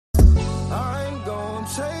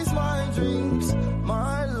chase my dreams.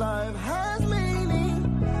 My life has meaning.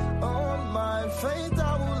 On my faith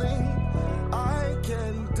I will lean. I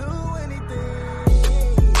can do anything.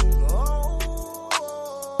 Oh,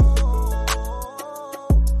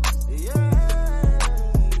 yeah.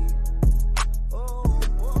 Oh.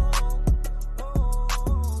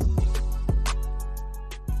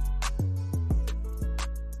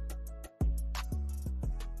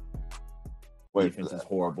 Wait, Defense is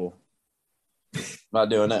horrible. I'm not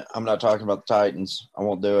doing it. I'm not talking about the Titans. I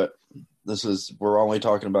won't do it. We're only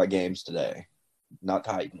talking about games today, not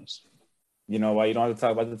Titans. You know why you don't have to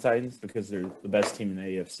talk about the Titans? Because they're the best team in the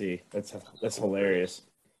AFC. That's hilarious.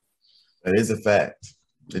 That is a fact.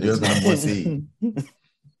 They do have the number one seed.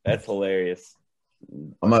 That's hilarious.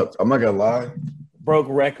 I'm not gonna lie. Broke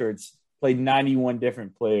records. Played 91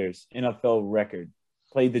 different players. NFL record.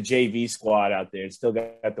 Played the JV squad out there and still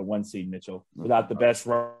got the 1 seed, Mitchell, without the best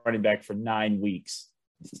running back for 9 weeks.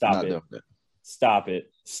 Stop it. Stop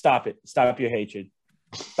it. Stop it. Stop your hatred.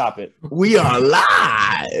 Stop it. We are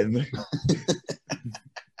live.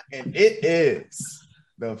 And it is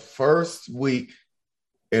the first week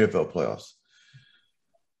NFL playoffs.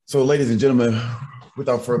 So, ladies and gentlemen,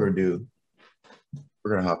 without further ado,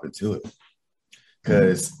 we're going to hop into it.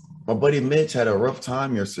 Because my buddy Mitch had a rough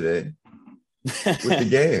time yesterday with the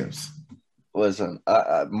games. Listen,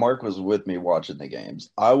 Mark was with me watching the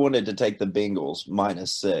games. I wanted to take the Bengals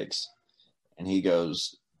 -6, and he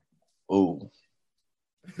goes, "Ooh."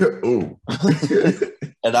 Ooh.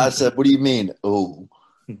 And I said, "What do you mean, ooh?"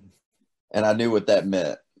 And I knew what that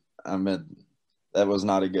meant. I meant that was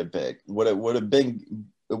not a good pick. It would have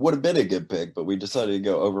been a good pick, but we decided to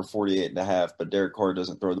go over 48.5. But Derek Carr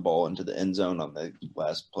doesn't throw the ball into the end zone on the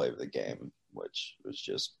last play of the game, which was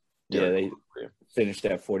just they finished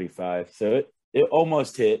at 45. So it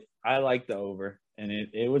almost hit. I like the over, and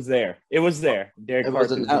it was there. It was there. Derek Carr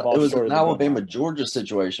threw the ball it was short an of the Alabama goal. Georgia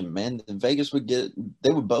situation, man. And Vegas they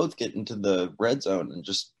would both get into the red zone and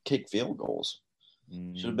just kick field goals.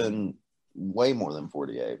 Should have been way more than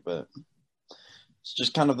 48, but it's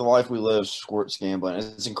just kind of the life we live, sports gambling.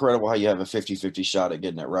 It's incredible how you have a 50-50 shot at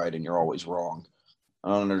getting it right and you're always wrong.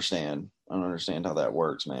 I don't understand how that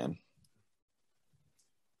works, man.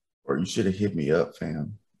 Or you should have hit me up,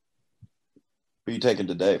 fam. Who are you taking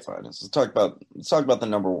today, Finance? Let's talk about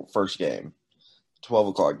the first game, 12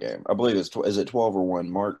 o'clock game. I believe is it 12 or 1,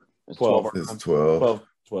 Mark? It's 12. It's 12.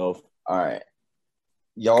 12. All right.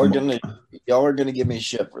 Y'all are gonna give me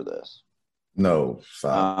shit for this. No,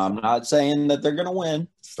 stop. I'm not saying that they're gonna win.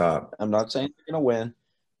 Stop. I'm not saying they're gonna win,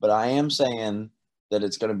 but I am saying that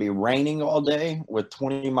it's gonna be raining all day with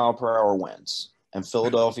 20-mile-per-hour winds. And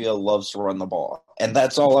Philadelphia loves to run the ball. And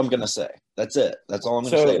that's all I'm gonna say. That's it. That's all I'm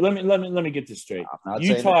gonna say. So let me get this straight.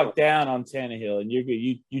 You talk down on Tannehill, and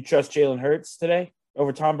you trust Jalen Hurts today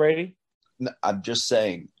over Tom Brady? No, I'm just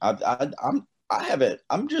saying.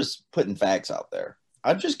 I'm just putting facts out there.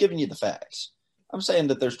 I'm just giving you the facts. I'm saying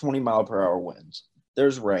that there's 20-mile-per-hour winds.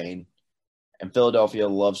 There's rain, and Philadelphia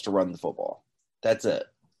loves to run the football. That's it.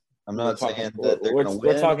 I'm not saying that they're going to win.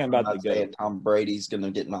 We're talking about I'm not saying Tom Brady's going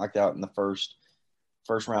to get knocked out in the first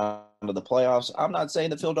round of the playoffs. I'm not saying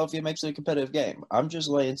that Philadelphia makes it a competitive game. I'm just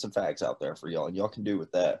laying some facts out there for y'all, and y'all can do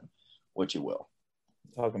with that what you will.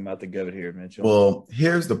 Talking about the goat here, Mitchell. Well,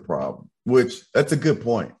 here's the problem, which that's a good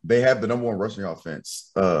point. They have the number one rushing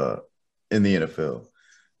offense in the NFL,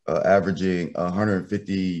 averaging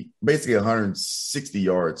 150, basically 160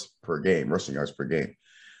 yards per game, rushing yards per game.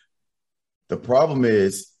 The problem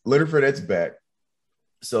is Leonard Fournette's back.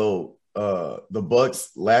 So the Bucs'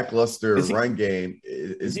 lackluster run game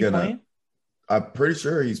is going to – I'm pretty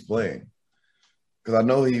sure he's playing because I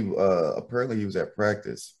know he apparently he was at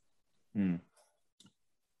practice. That'd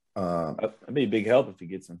be a big help if he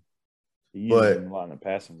gets him. He uses him a lot in the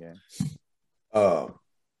passing game.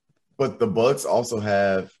 But the Bucs also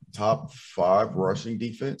have top 5 rushing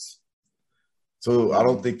defense. So I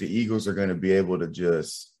don't think the Eagles are going to be able to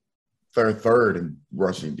just third in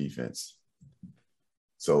rushing defense.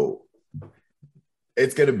 So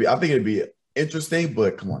it's going to be – I think it'd be interesting,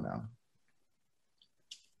 but come on now.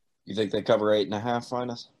 You think they cover 8.5,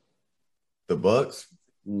 Finest? The Bucs?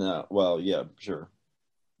 No. Well, yeah, sure.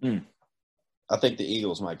 I think the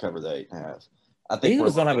Eagles might cover the 8.5. I think the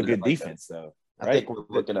Eagles don't have a good defense, though. Right? I think we're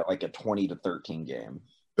looking at like a 20-13 game.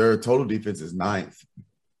 Their total defense is 9th.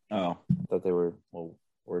 Oh, I thought they were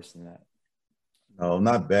worse than that. No,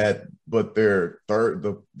 not bad, but their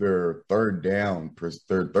third down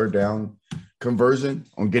conversion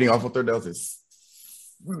on getting off of third downs is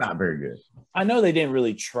not very good. I know they didn't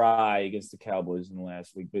really try against the Cowboys in the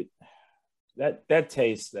last week, but that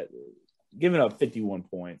taste that giving up 51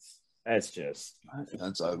 points That's just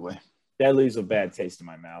That's ugly. that leaves a bad taste in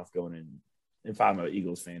my mouth going in. If I'm an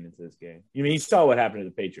Eagles fan into this game, you mean you saw what happened to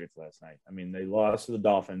the Patriots last night? I mean, they lost to the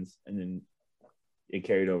Dolphins, and then it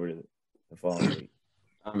carried over to the following week.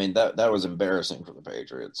 I mean, that was embarrassing for the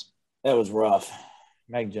Patriots. That was rough.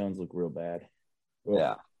 Mac Jones looked real bad. Ugh.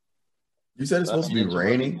 Yeah. You said it's supposed to be It's a rookie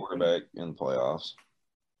raining. quarterback in the playoffs.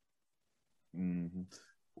 Mm-hmm.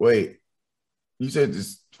 Wait, you said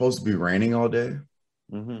it's supposed to be raining all day?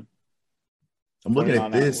 Mm-hmm. I'm looking 29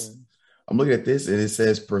 at this. hours. I'm looking at this, and it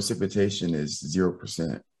says precipitation is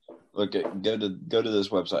 0%. Look, go to this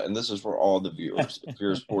website, and this is for all the viewers. If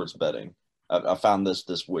you're sports betting, I found this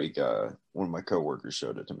week. One of my coworkers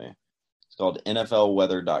showed it to me. It's called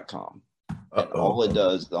NFLweather.com. And all it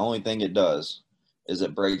does, the only thing it does, is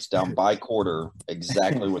it breaks down by quarter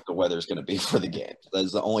exactly what the weather is going to be for the game. That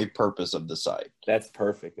is the only purpose of the site. That's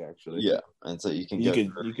perfect, actually. Yeah, and so you can You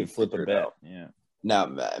go could flip a figure it bet. out. Yeah.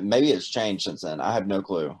 Now, maybe it's changed since then. I have no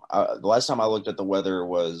clue. The last time I looked at the weather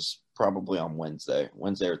was probably on Wednesday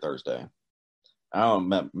or Thursday. I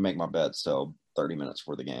don't make my bets till 30 minutes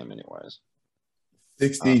before the game anyways.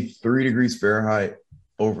 63 degrees Fahrenheit,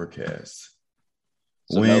 overcast.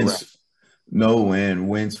 So Winds, no wind,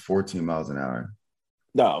 winds 14 miles an hour.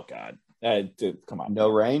 Oh, God. Dude, come on. No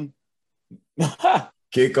rain?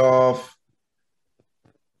 Kickoff,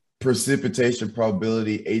 precipitation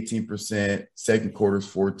probability 18%, second quarter's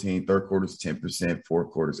 14%, third quarter's 10%,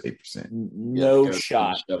 fourth quarter's 8%. No Go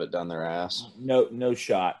shot. Shove it down their ass. No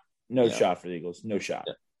shot. No Yeah. shot for the Eagles. No shot.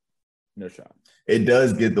 Yeah. No shot. It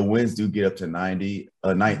does get the winds do get up to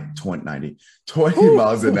 20 Woo!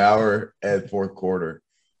 miles an hour at fourth quarter,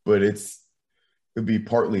 but it'd be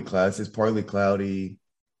partly cloudy. It's partly cloudy.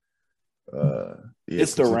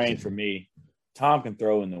 It's the rain for me. Tom can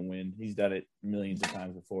throw in the wind. He's done it millions of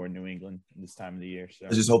times before in New England this time of the year. So I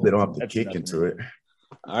just hope they don't have to That's kick nothing. into it.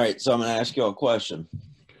 All right, so I'm going to ask you a question.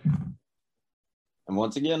 And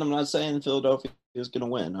once again, I'm not saying Philadelphia is going to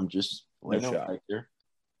win. I'm just laying out shot. right here.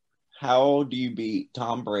 How do you beat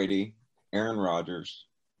Tom Brady, Aaron Rodgers,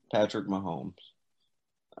 Patrick Mahomes?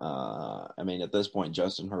 I mean, at this point,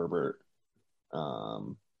 Justin Herbert.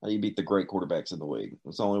 How do you beat the great quarterbacks in the league?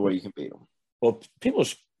 It's the only way you can beat them. Well, people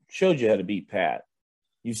showed you how to beat Pat.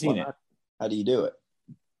 You've seen it. How do you do it?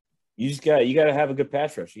 You got to have a good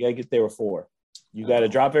pass rush. You got to get there with 4. You got to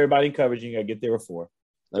drop everybody in coverage. And you got to get there with 4.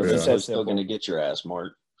 They're It's just that still simple. going to get your ass,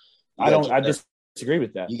 Mark. I disagree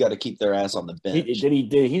with that. You got to keep their ass on the bench. He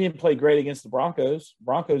didn't play great against the Broncos.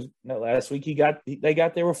 Last week they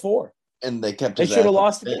got there with 4. And they kept They his should ass have on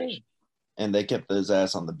lost the the bench. game. And they kept his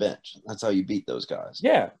ass on the bench. That's how you beat those guys.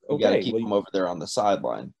 Yeah. You got to Okay. keep them over there on the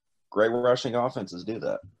sideline. Great rushing offenses do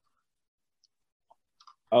that.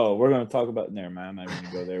 Oh, we're going to talk about. Never mind. I'm not even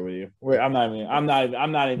going to go there with you. I'm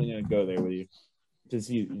not even going to go there with you. Because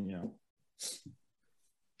you know,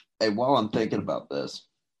 Hey, while I'm thinking about this,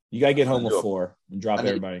 you got to get home with 4 and drop I need-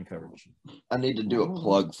 everybody in coverage. I need to do a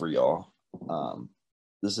plug for y'all.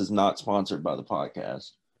 This is not sponsored by the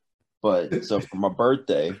podcast, but so for my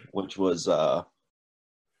birthday, which was a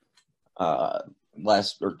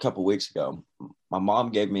couple weeks ago, my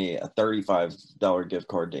mom gave me a $35 gift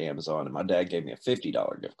card to Amazon, and my dad gave me a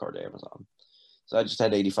 $50 gift card to Amazon. So I just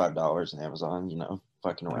had $85 in Amazon,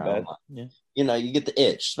 fucking Not around. bad. Yeah. You get the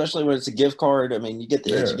itch, especially when it's a gift card. I mean, you get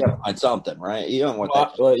the itch. You got to find something, right? You don't want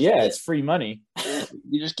that. Well, yeah, it's free money.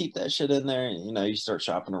 You just keep that shit in there, and you start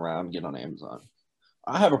shopping around, get on Amazon.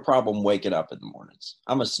 I have a problem waking up in the mornings.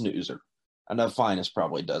 I'm a snoozer. I know Finest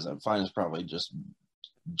probably doesn't. Finest probably just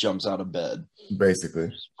jumps out of bed,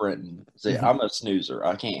 Basically. sprinting. See, I'm a snoozer.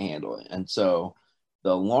 I can't handle it. And so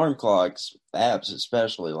the alarm clocks, apps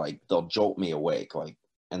especially, like they'll jolt me awake,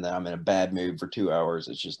 and then I'm in a bad mood for 2 hours.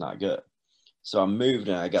 It's just not good. So I moved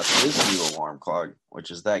and I got this new alarm clock, which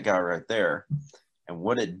is that guy right there. And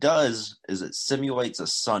what it does is it simulates a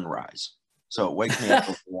sunrise. So it wakes me up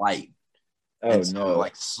with light. Oh, And so no.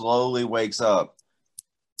 it slowly wakes up.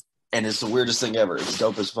 And it's the weirdest thing ever. It's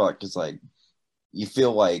dope as fuck. It's like you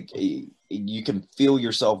feel like you can feel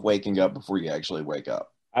yourself waking up before you actually wake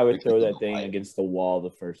up. I would because throw of that the thing light. against the wall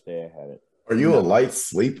the first day I had it. Are you a light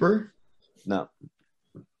sleeper? No.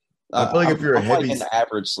 I feel like if you're a I'm heavy- like an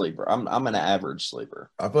average sleeper. I'm an average sleeper.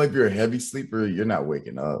 I feel like if you're a heavy sleeper, you're not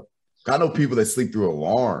waking up. I know people that sleep through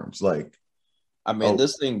alarms. Like, I mean, Oh.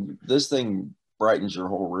 this thing brightens your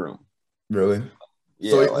whole room. really?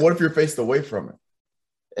 Yeah, So like, what if you're faced away from it?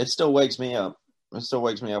 it still wakes me up. It still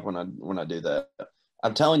wakes me up when I do that.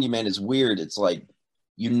 I'm telling you, man, it's weird. It's like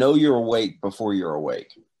you're awake before you're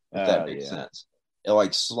awake. If that makes sense. It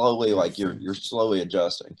like slowly, like you're slowly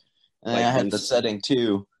adjusting. And Like I had the loose. setting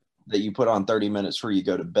too that you put on 30 minutes before you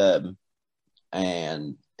go to bed,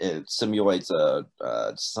 and it simulates a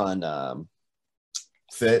sun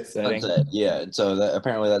Setting. sunset. Yeah, so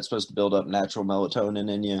apparently that's supposed to build up natural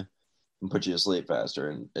melatonin in you and put you to sleep faster,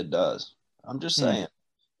 and it does. I'm just saying, it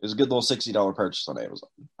was a good little $60 purchase on Amazon.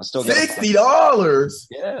 I still got $60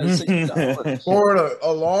 Yeah, $60 for an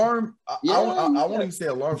alarm. Yeah, I won't even say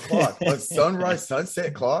alarm clock. A sunrise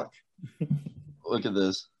sunset clock. Look at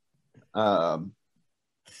this.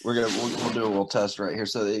 We'll do a little test right here.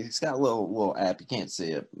 So it's got a little app. You can't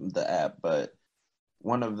see it, the app, but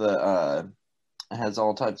one of the has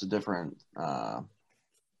all types of different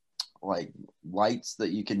like lights that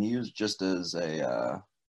you can use just as a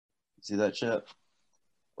see that shit?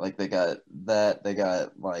 Like they got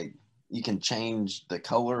like you can change the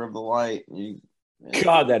color of the light.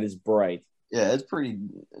 God, that is bright. Yeah, it's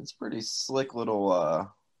pretty slick little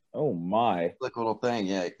Oh my. slick little thing.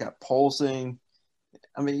 Yeah, it got pulsing.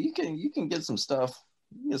 I mean, you can get some stuff.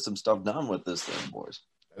 You can get some stuff done with this thing, boys.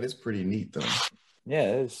 That is pretty neat, though. Yeah,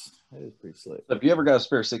 it is pretty slick. So if you ever got to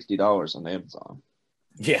spare $60 on Amazon,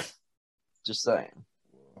 Yeah. just saying.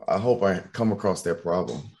 I hope I come across that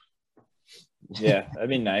problem. Yeah, that'd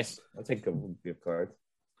be nice. I'll take a gift card.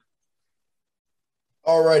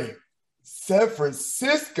 All righty. San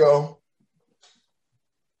Francisco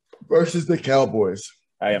versus the Cowboys.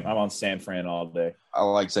 I'm on San Fran all day. I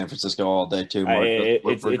like San Francisco all day too, Mark.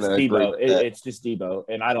 It's We're gonna agree Debo. with that. It's just Debo,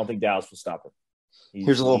 and I don't think Dallas will stop him.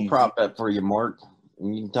 Here's a little prop bet for you, Mark.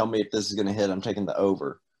 And you can tell me if this is going to hit. I'm taking the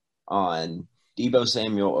over on Debo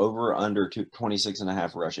Samuel over or under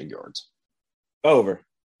 26.5 rushing yards. Over.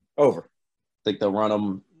 Think they'll run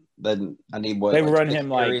him. Then I need what They like run 6 him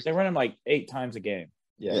carries? like 8 times a game.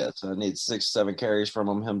 Yeah, so I need 6-7 carries from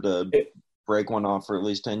him to break one off for at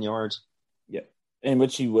least 10 yards. Yeah, and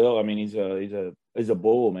which he will. I mean, he's a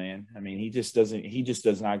bull, man. I mean, he just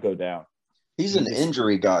does not go down. He's an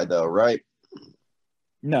injury guy, though, right?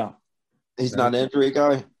 No, He's not an injury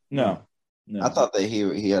guy. no. I thought that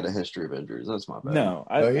he had a history of injuries. That's my bad. No,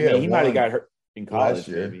 he he might have one got hurt in college, last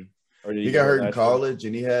year. maybe. Or did He got hurt in last college,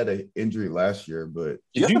 and he had an injury last year, but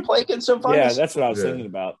Did you ever play against him? year? Yeah, that's what I was Yeah. thinking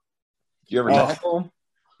about. Did you ever Oh. tackle him?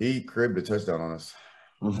 he cribbed a touchdown on us.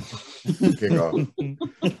 Kickoff.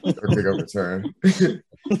 Or kickoff return.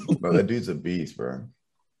 No, that dude's a beast, bro.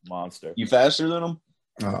 Monster. You faster than him?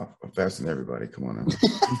 Oh, I'm faster than everybody. Come on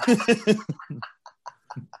now.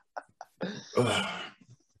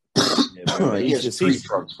 Yeah, bro, He has tree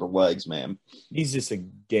trunks for legs, man. he's just a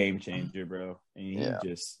game changer, bro. And Yeah.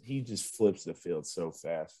 he just flips the field so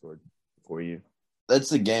fast for you. That's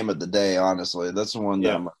the game of the day, honestly. That's the one that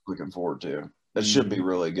Yeah. I'm looking forward to. It should be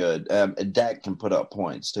really good. And Dak can put up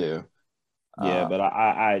points too. Yeah, but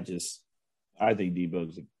I think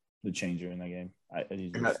Debo's the changer in that game.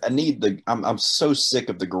 I need I'm so sick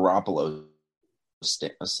of the Garoppolo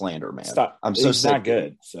slander, man. Stop. I'm so He's sick. not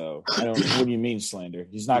good. So I don't. What do you mean slander?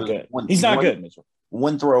 He's not good. One- He's not one- good, Mitchell.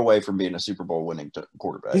 One throw away from being a Super Bowl winning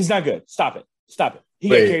quarterback. He's not good. Stop it. He got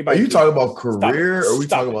Wait, carried by are you the talking defense. about career, or are we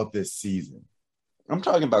Stop talking it. about this season? I'm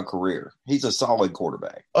talking about career. He's a solid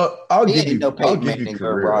quarterback. I'll He give ain't you. no I'll Peyton give you Manning, Aaron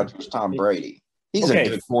career. Rodgers, Tom Brady. He's Okay. a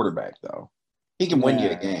good quarterback, though. He can win you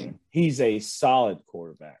a Nah, game. He's a solid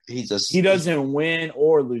quarterback. He doesn't win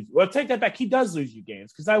or lose. Well, take that back. He does lose you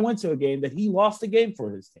games because I went to a game that he lost a game for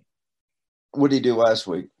his team. What did he do last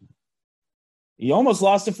week? He almost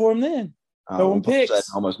lost it for him then. Throwing We'll put picks. that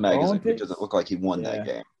in Almost magazine Throwing because picks. it looked like he won that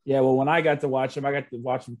Yeah. game. Yeah, well, when I got to watch him, I got to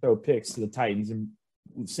watch him throw picks to the Titans and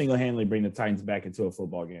single-handedly bring the Titans back into a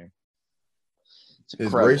football game. It's His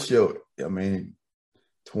incredible. ratio,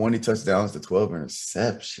 20 touchdowns to 12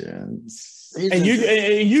 interceptions. He's And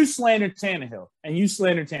injured. you slandered Tannehill.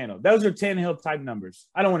 Those are Tannehill type numbers.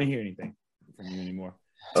 I don't want to hear anything from you anymore.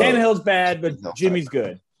 Tannehill's bad, but Jimmy's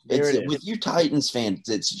good. There it is. With you Titans fans,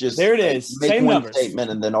 it's just There it is. Make Same one numbers. statement,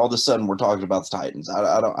 and then all of a sudden we're talking about the Titans.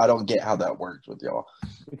 I don't get how that works with y'all.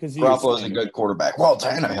 Because you Garoppolo's a slandered good him. quarterback. Well,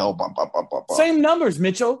 Tannehill, bump, bump, bump, bump, bump. Same numbers,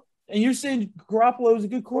 Mitchell. And you're saying Garoppolo is a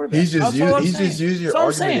good quarterback. He's just That's all I'm he's saying. just using your That's all I'm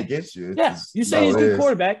argument saying. against you. Yeah, you say he's a good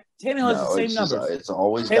quarterback. Tannehill has the same it's just, numbers. it's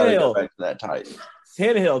always got to go Tannehill. back to that Titan.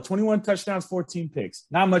 Tannehill, 21 touchdowns, 14 picks.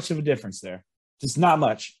 Not much of a difference there. Just not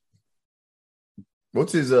much.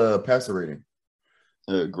 What's his passer rating?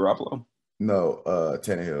 Garoppolo, No,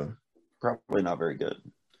 Tannehill. probably not very good.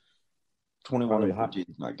 21 Probably and high. 14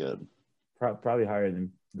 is not good. Probably higher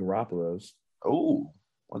than Garoppolo's. Oh,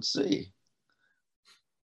 let's see.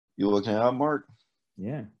 You looking it up, Mark?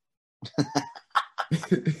 Yeah.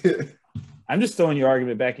 I'm just throwing your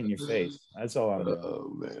argument back in your face. That's all I'm doing.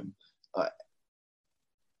 Oh, man.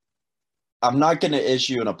 I'm not going to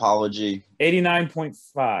issue an apology.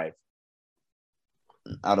 89.5.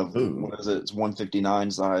 out of Ooh. what is it? It's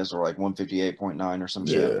 159 size or like 158.9 or some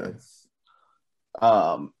Yeah. shit.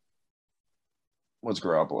 What's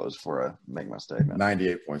Garoppolo's before I make my statement?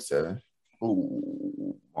 98.7.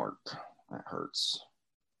 Ooh, Mark, that hurts.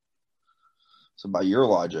 So by your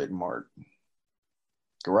logic, Mark,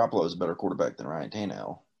 Garoppolo is a better quarterback than Ryan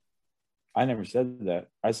Tannehill. I never said that.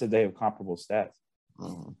 I said they have comparable stats.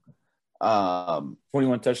 Mm-hmm.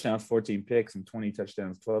 21 touchdowns, 14 picks, and 20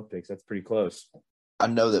 touchdowns, 12 picks. That's pretty close. I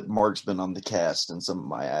know that Mark's been on the cast in some of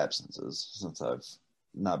my absences since I've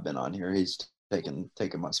not been on here. He's taken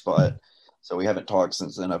my spot. So we haven't talked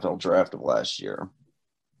since the NFL draft of last year.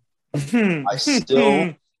 I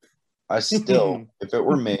still, if it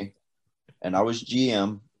were me and I was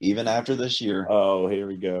GM, even after this year, oh, here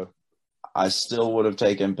we go. I still would have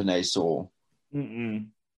taken Penei Sewell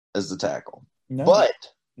as the tackle. No.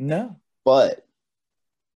 But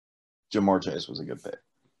Jamar Chase was a good pick.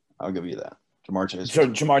 I'll give you that.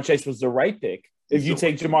 Jamar Chase was the right pick. If you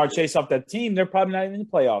take Jamar Chase off that team, they're probably not even in the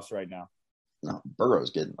playoffs right now. No,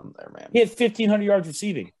 Burrow's getting them there, man. He had 1,500 yards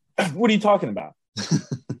receiving. What are you talking about?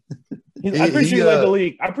 I'm pretty sure he led the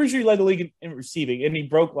league. I'm pretty sure he led the league in receiving, and he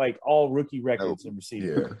broke like all rookie records in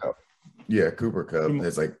receiving. Yeah, Cooper Kupp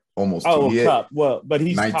is like almost Kupp. Well, but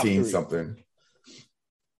he's 19 something.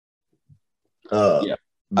 Yeah.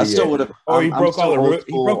 I still would have. Or he broke all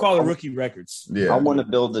the rookie records. Yeah, I want to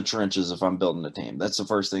build the trenches if I'm building a team. That's the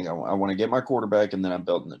first thing I want. I want to get my quarterback, and then I'm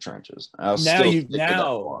building the trenches. Now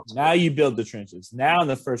you build the trenches. Now in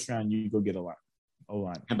the first round, you go get a line.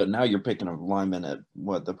 Yeah, but now you're picking a lineman at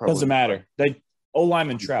what the doesn't matter. O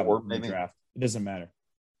linemen travel in the draft. It doesn't matter.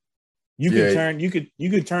 You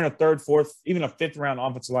could turn a third, fourth, even a fifth round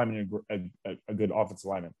offensive lineman into a good offensive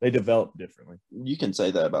lineman. They develop differently. You can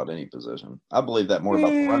say that about any position. I believe that more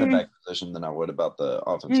about the running back position than I would about the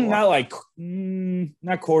offensive line.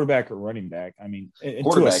 Not quarterback or running back. I mean,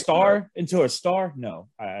 into a star. No,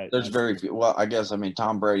 there's very few. Well, I guess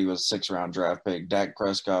Tom Brady was a 6th round draft pick. Dak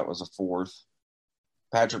Prescott was a 4th.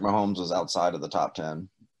 Patrick Mahomes was outside of the top 10.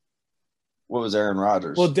 What was Aaron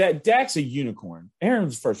Rodgers? Well, Dak's a unicorn.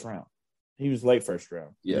 Aaron's first round. He was late first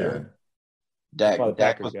round. Yeah. Dak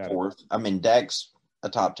was 4th. Dak's a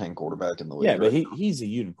top 10 quarterback in the league. Yeah, but he's a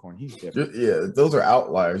unicorn. He's different. Yeah, those are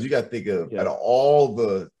outliers. You got to think of out of all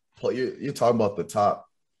the you're talking about the top.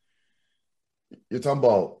 You're talking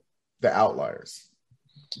about the outliers.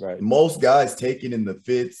 Right. Most guys taken in the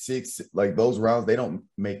 5th, 6th, like those rounds, they don't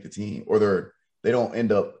make the team, or they don't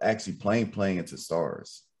end up actually playing into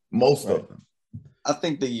stars. Most of them. I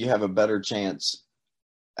think that you have a better chance.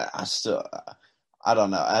 I don't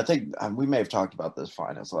know. I think we may have talked about this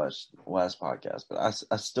last podcast, but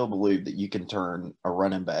I still believe that you can turn a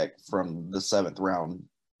running back from the 7th round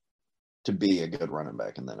to be a good running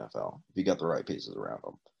back in the NFL if you got the right pieces around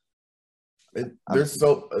them. There's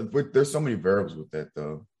so many variables with that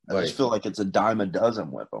though. I just feel like it's a dime a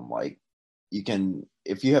dozen with them. Like you can,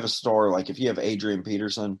 if you have a star, like if you have Adrian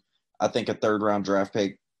Peterson, I think a 3rd round draft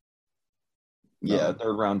pick. Yeah,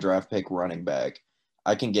 3rd round draft pick running back.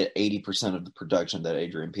 I can get 80% of the production that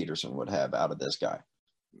Adrian Peterson would have out of this guy.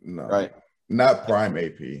 No, right? Not prime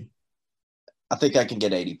AP. I think I can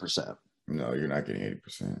get 80%. No, you're not getting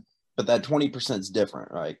 80%. But that 20% is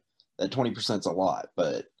different, right? That 20% is a lot,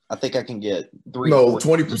 but I think I can get 3. No,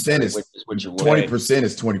 20% is 20%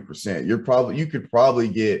 is 20%. You could probably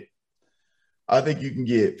get. I think you can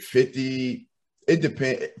get 50. It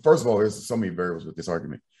depends. First of all, there's so many variables with this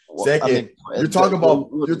argument. Second, you're talking about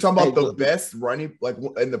the best running, like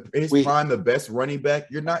in his prime, the best running back.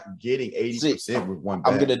 You're not getting 80% with one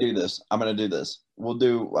back. I'm gonna do this.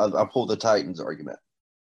 I'll pull the Titans argument.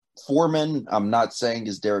 Foreman, I'm not saying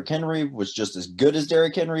is Derrick Henry was just as good as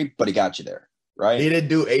Derrick Henry, but he got you there, right? He didn't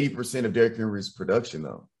do 80% of Derrick Henry's production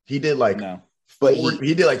though. He did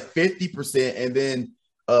he did like 50%, and then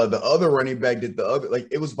the other running back did the other. Like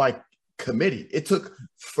it was by committee. It took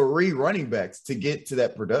 3 running backs to get to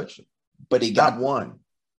that production, but he got one.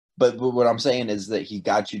 But what I'm saying is that he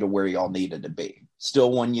got you to where y'all needed to be.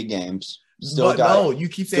 Still won you games. You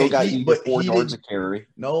keep saying he got 4 yards a carry.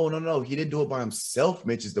 No. He didn't do it by himself,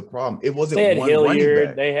 Mitch, is the problem. It wasn't they had one Hilliard, running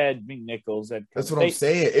back. They had McNichols. That's what I'm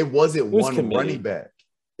saying. It wasn't one committee. Running back.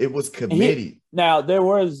 It was committee. Now, there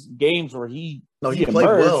was games where he played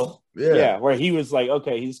well. Yeah, where he was like,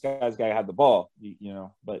 okay, this guy's got to have the ball,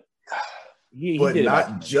 but he did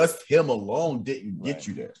not just him alone didn't get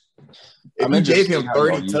you there. If you gave him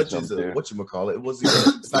 30 touches of whatchamacallit,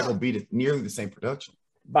 it's not going to be nearly the same production.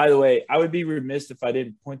 By the way, I would be remiss if I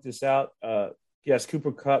didn't point this out. Yes,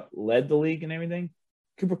 Cooper Kupp led the league and everything.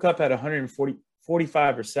 Cooper Kupp had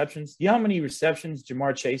 145 receptions. You know how many receptions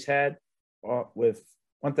Jamar Chase had with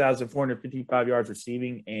 1,455 yards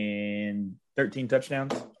receiving and 13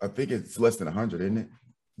 touchdowns. I think it's less than 100, isn't it?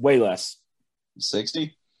 Way less.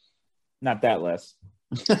 60? Not that less.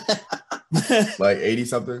 Like 80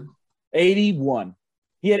 something? 81.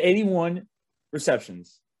 He had 81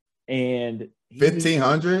 receptions and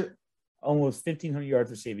 1,500? almost 1,500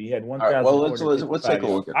 yards receiving. He had 1,000. Right, well, let's take a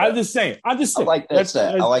look at that. I'm just saying. I like that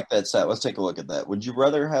stat. I like that stat. Let's take a look at that. Would you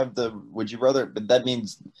rather, but that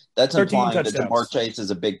means that's 13 implying that touchdowns. Jamar Chase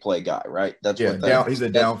is a big play guy, right? That's Yeah, what that, he's a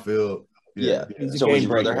that- downfield. Yeah. He's a So would game you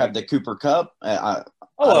rather breaker. have the Cooper Cup? Cup,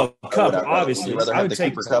 Would obviously. you rather I have would the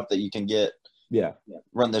take Cooper Cup that you can get Yeah.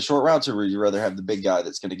 run the short routes, or would you rather have the big guy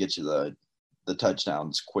that's going to get you the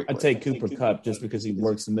touchdowns quickly? I'd take Cooper Cup just because he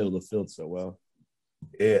works the middle of the field so well.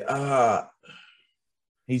 Yeah,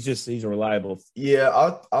 He's reliable. yeah.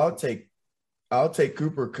 I'll take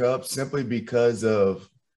Cooper Cup simply because of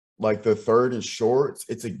like the third and shorts.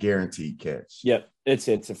 It's a guaranteed catch. Yep. It's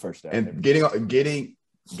a first down. And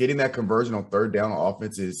getting that conversion on third down on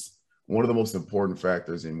offense is one of the most important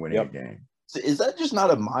factors in winning a game. So is that just not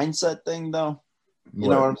a mindset thing, though? You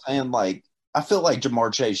know what I'm saying? Like, I feel like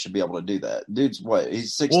Jamar Chase should be able to do that. Dude's what?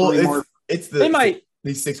 He's 6'3" more. They might.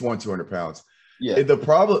 He's 6'1", 200 pounds. Yeah. The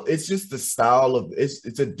problem, it's just the style of it's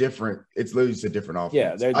literally just a different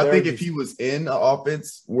offense. Yeah, I think if he was in an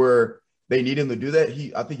offense where they need him to do that,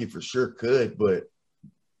 I think he for sure could, but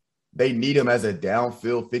they need him as a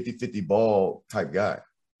downfield 50-50 ball type guy.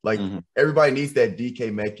 Like everybody needs that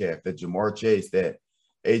DK Metcalf, that Jamar Chase, that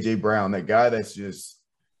AJ Brown, that guy that's just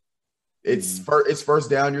it's first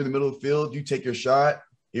down, you're in the middle of the field, you take your shot,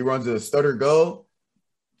 he runs a stutter go,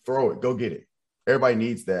 throw it, go get it. Everybody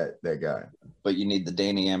needs that guy. But you need the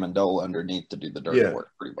Danny Amendola underneath to do the dirty work,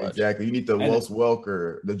 pretty much. Exactly. You need the Wes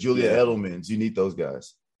Welker, the Julia Edelmans. You need those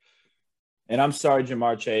guys. And I'm sorry,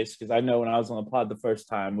 Jamar Chase, because I know when I was on the pod the first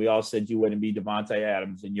time, we all said you wouldn't be Devontae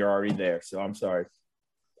Adams, and you're already there. So I'm sorry.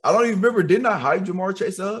 I don't even remember. Didn't I hype Jamar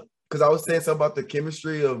Chase up? Because I was saying something about the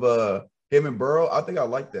chemistry of him and Burrow. I think I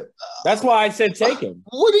like that. That's why I said take him.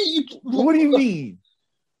 What do you mean?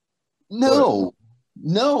 No.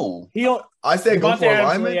 I said go Devontae for Adams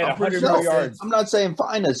alignment. only had I'm pretty 100 sure I said- yards. I'm not saying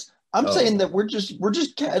fine us. I'm saying that we're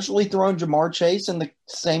just casually throwing Jamar Chase in the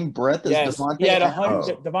same breath as Yes, Devontae. he had Adams.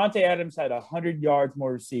 100. Devontae Adams had 100 yards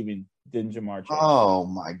more receiving than Jamar Chase. Oh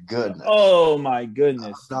my goodness! Oh my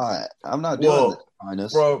goodness! I'm not doing this,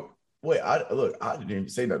 Minus. Bro. Wait, I didn't even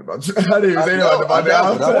say nothing about. I didn't even say nothing about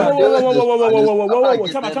that. Whoa!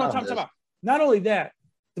 Time out. Not only that,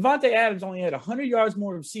 Devontae Adams only had 100 yards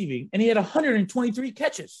more receiving, and he had 123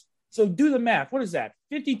 catches. So do the math. What is that?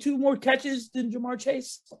 52 more catches than Jamar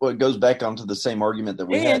Chase? Well, it goes back onto the same argument that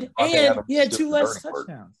we had. And he had two less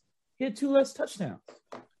touchdowns.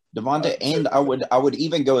 Devontae, and I would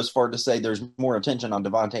even go as far to say there's more attention on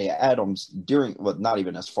Devontae Adams not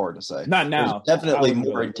even as far to say. Not now. There's definitely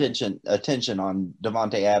more attention on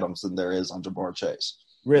Devontae Adams than there is on Jamar Chase.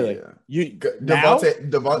 Really? Yeah. Devontae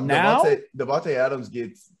Adams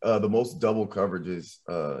gets the most double coverages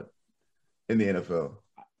in the NFL.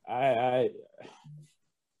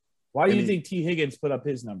 Why do you think T. Higgins put up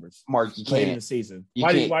his numbers? Mark, you late can't. In the season.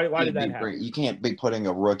 Why did that happen? You can't be putting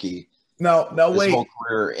a rookie No, wait. whole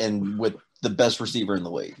career and with the best receiver in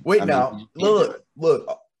the league. Wait, look,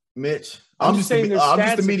 Mitch. I'm just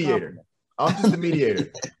the mediator.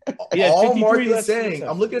 All Mark is saying,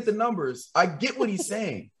 I'm looking at the numbers. I get what he's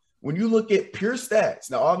saying. When you look at pure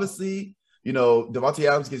stats, now obviously, Devontae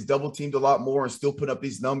Adams gets double teamed a lot more and still put up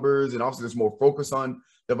these numbers, and obviously there's more focus on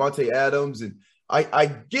Devontae Adams, and I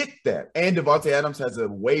get that. And Devontae Adams has a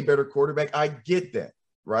way better quarterback. I get that,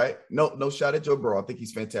 right? No shot at Joe Burrow. I think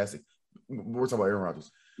he's fantastic. We're talking about Aaron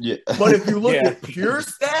Rodgers. Yeah. But if you look at pure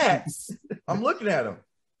stats, I'm looking at him.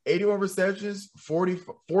 81 receptions,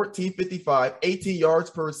 14.55, 18 yards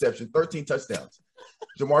per reception, 13 touchdowns.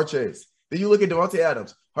 Jamar Chase. Then you look at Devontae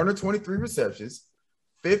Adams, 123 receptions,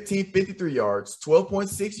 15.53 yards,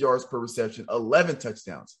 12.6 yards per reception, 11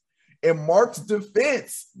 touchdowns. In Mark's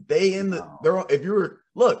defense, I'm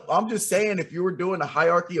just saying, if you were doing a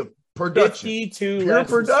hierarchy of production, 52 pure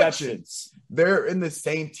production, receptions. They're in the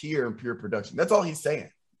same tier in pure production. That's all he's saying.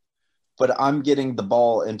 But I'm getting the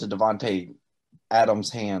ball into Devontae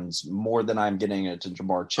Adams' hands more than I'm getting it to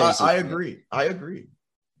Jamar Chase. I agree.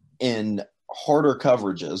 In harder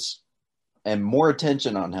coverages and more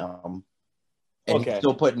attention on him, and he's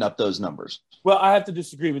still putting up those numbers. Well, I have to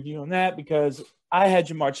disagree with you on that because I had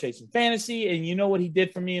Jamar Chase in fantasy, and you know what he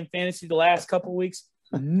did for me in fantasy the last couple of weeks?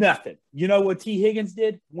 Nothing. You know what T. Higgins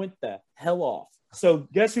did? Went the hell off. So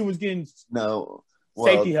guess who was getting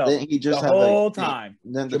safety help he just the whole time?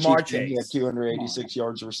 Then the Jamar Chiefs, Chase. he had 286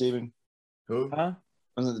 yards receiving. Who? Huh?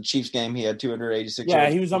 Was it the Chiefs game? He had 286 Yeah,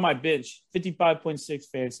 yards. he was on my bench. 55.6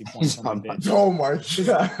 fantasy points on my bench. Oh my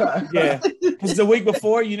god. Yeah, because the week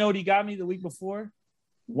before, you know what he got me the week before?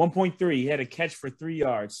 1.3. He had a catch for 3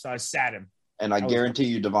 yards, so I sat him. And I guarantee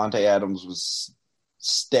you, Devontae Adams was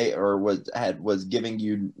giving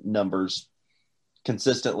you numbers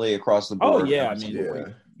consistently across the board. Oh yeah, I every mean, single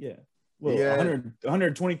week. yeah. Well, Yeah.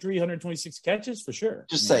 123, 126 catches for sure.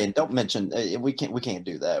 Just I mean, saying, don't mention we can't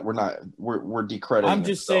do that. We're decrediting. I'm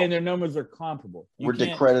just ourselves. saying their numbers are comparable. We're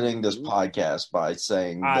discrediting this podcast by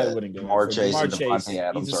saying I that wouldn't go Jamar there. Chase and Jamar Chase, Devontae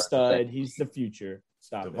Adams he's a are stud. He's the future.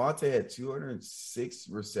 Stop it. Devontae had 206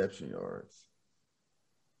 reception yards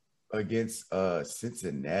against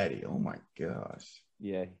Cincinnati. Oh my gosh.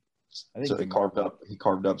 Yeah, I think So he carved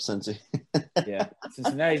up Cincy. Yeah,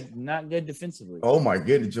 Cincinnati's not good defensively. Oh my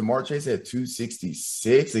goodness. Jamar Chase had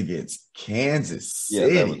 266 against Kansas Yeah,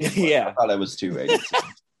 City. that was, Yeah. I thought it was 280.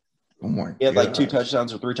 Oh my He had like 2 gosh.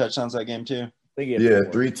 touchdowns or 3 touchdowns that game too. I think he had Yeah,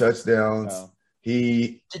 4. 3 touchdowns. Oh.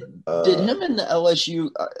 He Did him and the LSU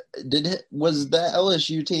was that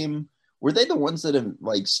LSU team? Were they the ones that have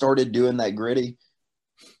like started doing that gritty?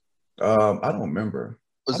 I don't remember.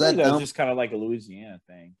 Was I that think that was them just kind of like a Louisiana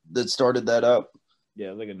thing. that started that up?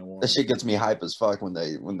 Yeah, look at New That Orleans. shit gets me hype as fuck when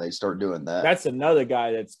they start doing that. That's another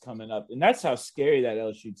guy that's coming up, and that's how scary that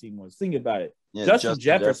LSU team was. Think about it. Yeah, Justin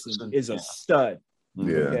Jefferson is a yeah. stud.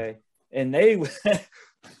 Yeah. Okay, and they.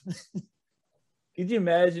 Could you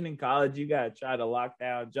imagine in college you got to try to lock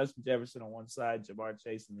down Justin Jefferson on one side, Jamar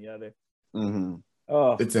Chase on the other? Mm-hmm.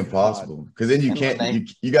 Oh, It's impossible because then you And can't. when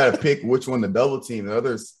You got to pick which one to double team. The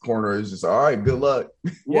other corner is just all right. Good luck.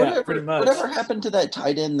 Yeah, pretty much. Whatever happened to that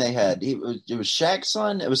tight end they had? It was Shaq's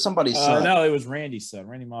son. It was somebody's son. No, it was Randy's son,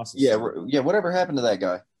 Randy Moss's Yeah, son. yeah. Whatever happened to that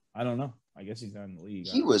guy? I don't know. I guess he's not in the league.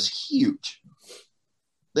 I He don't was know. huge.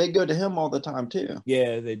 They go to him all the time too.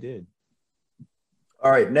 Yeah, they did.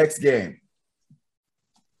 All right, next game.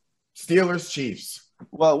 Steelers Chiefs.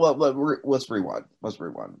 Well, let's rewind. But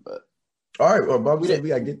All right, well, Bob We said we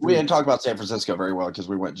got to get through. we didn't talk about San Francisco very well because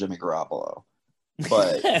we went Jimmy Garoppolo.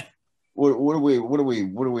 But what do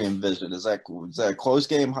we envision? Is that a close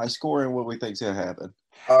game, high scoring? What do we think's gonna happen?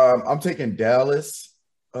 I'm taking Dallas.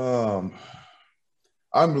 I'm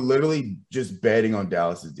literally just betting on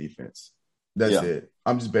Dallas's defense. That's Yeah. it.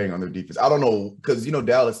 I'm just betting on their defense. I don't know because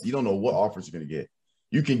Dallas. You don't know what offers you're gonna get.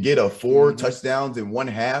 You can get a 4 touchdowns in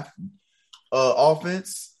 1/2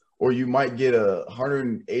 offense, or you might get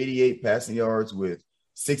 188 passing yards with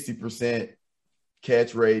 60%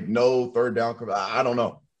 catch rate, no third down coverage. I don't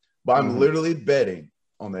know, but I'm literally betting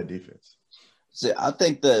on that defense. See, I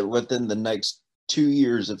think that within the next 2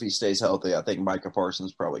 years, if he stays healthy, I think Micah Parsons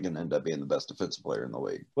is probably going to end up being the best defensive player in the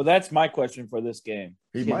league. Well, that's my question for this game.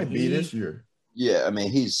 He Can might be this year. Yeah, I mean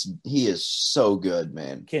he is so good,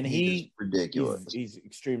 man. Can is he- ridiculous? He's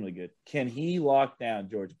extremely good. Can he lock down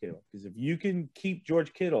George Kittle? Because if you can keep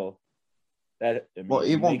George Kittle, Well,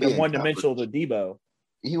 he won't make be him in one-dimensional to Debo.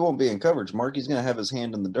 He won't be in coverage. Marky's going to have his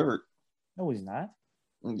hand in the dirt. No, he's not.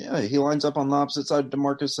 Yeah, he lines up on the opposite side of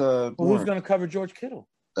DeMarcus. Well, who's Lawrence. going to cover George Kittle?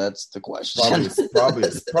 That's the question.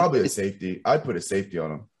 Probably a safety. I'd put a safety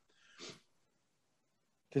on him.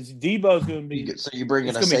 Because Debo's going to be. So you bringing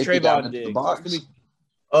It's a gonna be safety down Trayvon into the Diggs. box? It's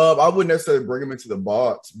gonna be- I wouldn't necessarily bring him into the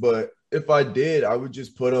box, but if I did, I would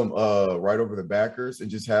just put him right over the backers and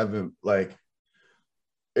just have him like.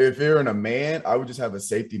 If you're in a man, I would just have a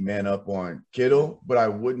safety man up on Kittle, but I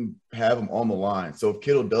wouldn't have him on the line. So if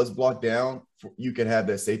Kittle does block down, you can have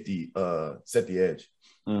that safety set the edge.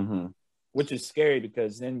 Mm-hmm. Which is scary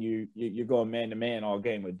because then you're going man-to-man all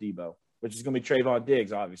game with Debo, which is going to be Trayvon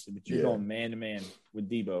Diggs, obviously, but you're going man-to-man with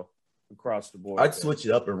Debo across the board. I'd switch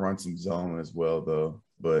it up and run some zone as well, though.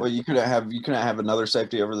 But Well, you couldn't have another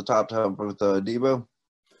safety over the top to help with Debo.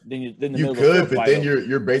 Then the you middle of the could, field's but wide then open.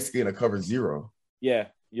 you're basically in a cover 0. Yeah,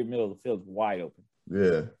 your middle of the field's wide open.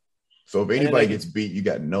 Yeah. So if then anybody they- gets beat, you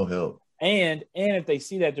got no help. And if they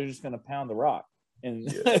see that, they're just going to pound the rock. And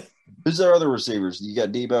Who's their other receivers? You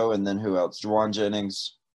got Debo, and then who else? Juwan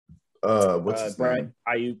Jennings. What's his Brian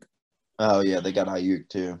name? Ayuk, Oh yeah, they got Ayuk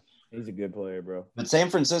too. he's a good player, bro. But San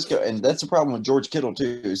Francisco, and that's the problem with George Kittle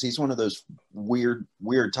too, is he's one of those weird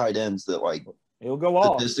tight ends that like He'll go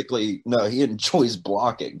off. statistically, no, he enjoys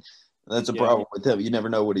blocking. That's a Yeah. problem with him. You never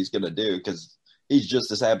know what he's going to do because he's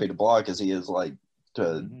just as happy to block as he is like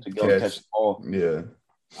to go and catch the ball. Yeah.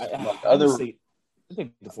 Honestly, I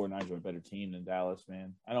think the 49ers are a better team than Dallas,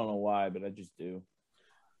 man. I don't know why, but I just do.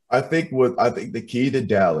 I think the key to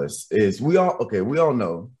Dallas is we all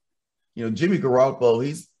know, Jimmy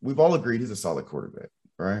Garoppolo, we've all agreed he's a solid quarterback,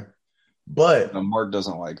 right? But Mark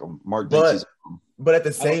doesn't like him. Mark thinks he's but at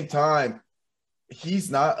the same time, he's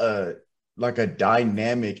not like a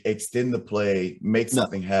dynamic, extend the play, make No.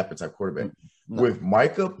 something happen type quarterback. No. With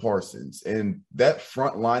Micah Parsons and that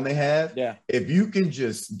front line they have, Yeah. if you can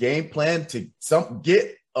just game plan to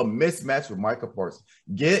get a mismatch with Micah Parsons,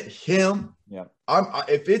 get him. Yeah.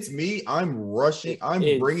 If it's me, I'm rushing. I'm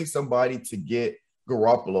It's- bringing somebody to get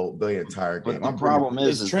Garoppolo the entire game. But the I'm bringing- problem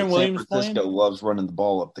Is is Trent that Williams San Francisco playing? loves running the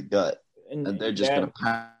ball up the gut, and they're just that- going to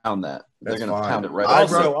pound that. They're That's going to fine. pound it right I'd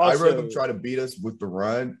over. rather them try to beat us with the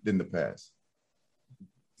run than the pass.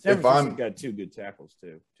 San if Francisco I'm- got 2 good tackles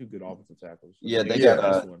too, 2 good offensive tackles. Yeah, they Yeah.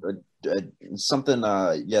 got something.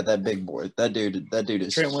 That big boy. That dude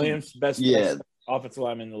is Trent Williams, best Yeah. offensive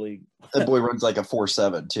lineman in the league. That boy runs like a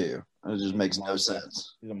 4.7 too. It just makes no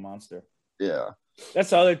sense. He's a monster. Yeah, That's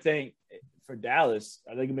the other thing for Dallas.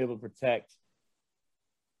 Are they gonna be able to protect,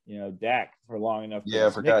 Dak for long enough? yeah. I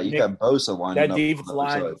forgot you got Bosa lining that up. defensive on the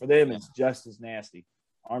other line side. for them is just as nasty.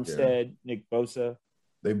 Armstead, Nick Bosa,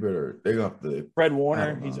 They got the Fred I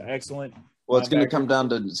Warner. don't He's know. excellent. Well, it's going to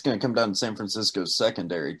linebacker. come down to San Francisco's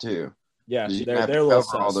secondary too. Yeah, 'Cause you they're have a to little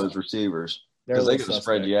cover all sus. those receivers They're a because they little could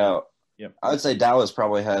spread suspect. you out. Yep. I would say Dallas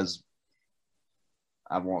probably has.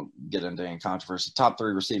 I won't get into any controversy. Top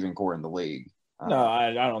 3 receiving core in the league. No,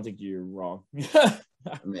 I don't think you're wrong. I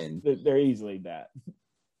mean, They're easily that.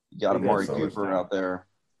 you got They got Amari so much Cooper talent. out there.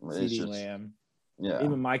 It's CeeDee just, Lamb, yeah.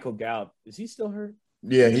 even Michael Gallup. Is he still hurt?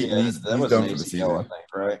 yeah. Yeah, He's that was done an for the ACL, I season.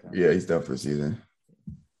 think, right? Yeah, he's done for the season.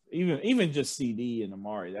 Even just CD and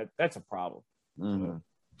Amari, that's a problem. Mhm.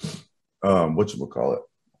 Whatchamacallit?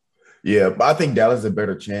 Yeah, but I think Dallas has a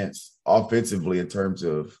better chance offensively in terms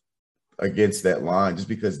of against that line, just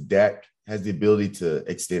because Dak has the ability to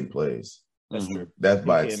extend plays. That's Mhm. true. That's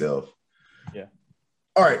by He can. itself. Yeah.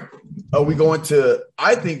 All right. Are we going to?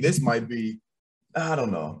 I think this might be. I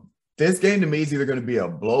don't know. This game to me is either going to be a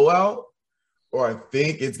blowout, or I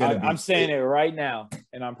think it's going to be. I'm saying it right now,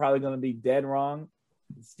 and I'm probably going to be dead wrong.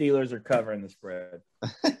 The Steelers are covering the spread.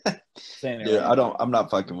 Saying it Yeah, right now. I'm not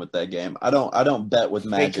fucking with that game. I don't bet with They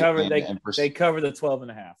Magic. cover. and They cover the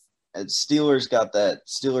 12.5. and Steelers got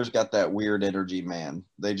that weird energy, man.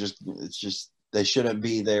 They shouldn't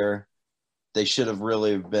be there. They should have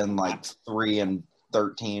really been like 3-13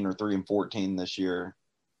 or 3-14 this year.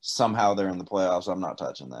 Somehow they're in the playoffs. I'm not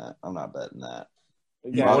touching that. I'm not betting that.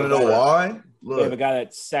 You want to know why? They have a Look, guy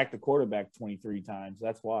that sacked the quarterback 23 times.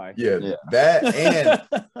 That's why. yeah, Yeah. that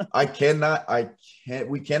and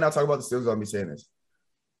we cannot talk about the Steelers without me saying this.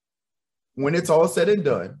 When it's all said and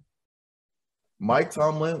done, Mike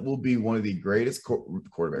Tomlin will be one of the greatest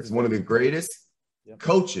quarterbacks, one of the greatest Yep.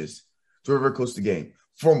 coaches to ever coach the game.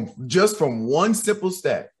 From one simple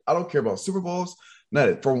stat. I don't care about Super Bowls,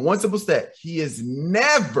 nothing. From one simple stat, he has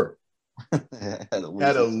never had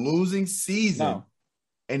a losing season. No.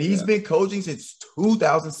 And he's Yeah. been coaching since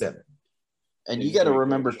 2007. And He's you got to a great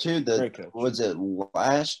remember coach. too Great that coach. was it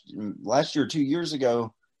last year, 2 years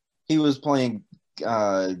ago, he was playing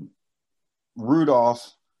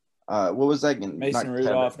Rudolph. What was that? Mason Not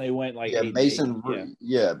Rudolph. Kevin. They went like Yeah, 8-8. Mason.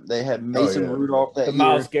 Yeah, they had Mason yeah. Rudolph that The year.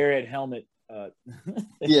 Myles Garrett helmet.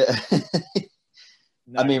 Yeah.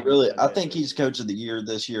 I mean, really, I Not think good. he's coach of the year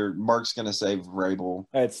this year. Mark's going to say Vrabel.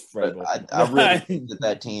 That's But Vrabel. I really think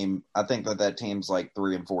that team. I think that team's like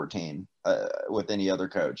 3-14 with any other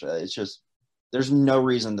coach. It's just there's no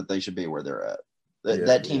reason that they should be where they're at.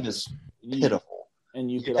 That team is pitiful. And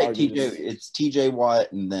you You could take argue TJ. this- It's TJ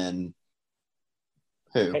Watt, and then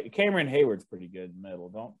who? Cameron Hayward's pretty good in the middle.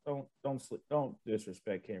 Don't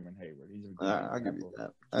disrespect Cameron Hayward. He's a good I'll give you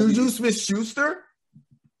tackle. that. Juju Smith-Schuster?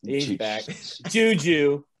 He's back.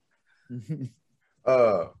 Juju. And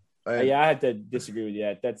Yeah, I had to disagree with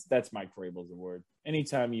you. That's Mike Vrabel's award.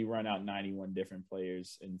 Anytime you run out 91 different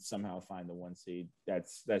players and somehow find the 1 seed,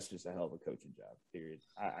 that's just a hell of a coaching job. Period.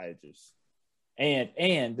 I just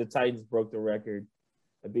and the Titans broke the record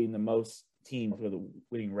of being the most teams with a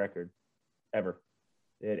winning record ever.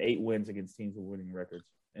 They had 8 wins against teams with winning records.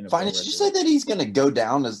 Fine. Did you say that he's going to go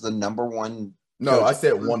down as the number one? no, coach? I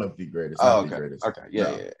said one of the greatest. Oh, not okay. the greatest. Okay. Yeah.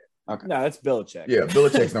 No. Yeah. Okay. No, that's Belichick. Yeah,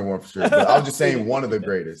 Belichick's number one for sure. But I was just saying one of the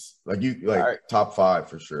greatest. Like All right. top 5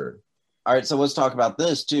 for sure. All right. So let's talk about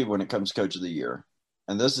this too when it comes to coach of the year.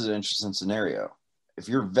 And this is an interesting scenario. If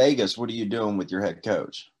you're Vegas, what are you doing with your head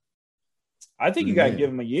coach? I think you got to Man. give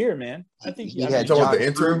him a year, man. I think He I had mean, You talking about John the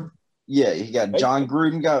interim? Yeah, he got John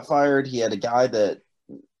Gruden got fired. He had a guy that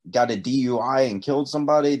got a DUI and killed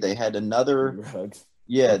somebody. They had another. Ruggs.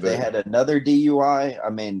 Yeah, Okay. they had another DUI. I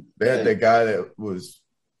mean, They had that guy that was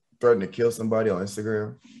threatening to kill somebody on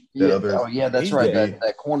Instagram. yeah, other- oh yeah, that's He's right. good.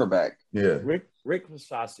 That cornerback. Yeah, Rick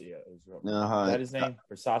Versacia is Uh-huh. that his name?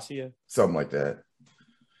 Versacia. something like that.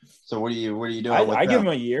 So what are you doing with I give them?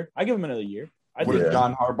 him a year. I give him another year. I What think if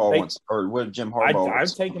John Harbaugh they- wants, or what if Jim Harbaugh I'd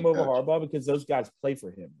wants? take him over Harbaugh because those guys play for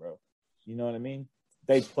him, bro. You know what I mean?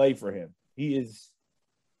 They play for him. He is.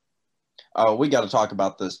 Oh, we got to talk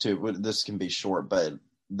about this too. This can be short, but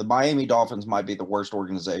the Miami Dolphins might be the worst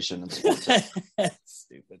organization in sports.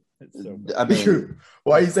 Stupid. It's so bad. I mean,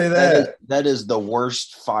 Why you say that? that is the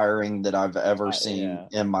worst firing that I've ever seen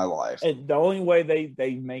yeah. in my life. And the only way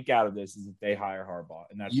they make out of this is if they hire Harbaugh,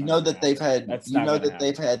 and that's You not know gonna that they've happen. had That's you not know gonna that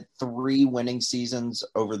they've happen. had 3 winning seasons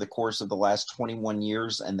over the course of the last 21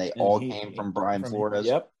 years, and they And all he- came from Brian Flores.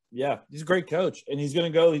 Yep, yeah, he's a great coach, and he's gonna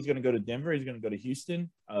go to Denver. He's gonna go to Houston.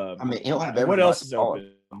 I mean, he'll have what everybody else is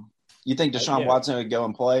calling. open? You think Deshaun yeah. Watson would go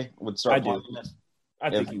and play? Would start I do. playing I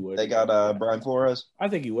think if he would. They got Brian Flores. I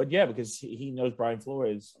think he would, yeah, because he knows Brian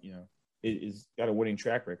Flores, is got a winning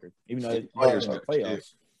track record, even though they're in the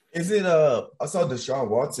playoffs. Is it I saw Deshaun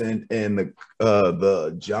Watson and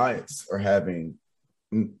the Giants are having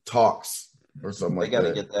talks or something They like got to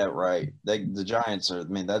that. get that right. The Giants are. I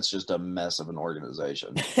mean, that's just a mess of an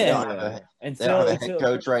organization. They don't have a, they don't have a head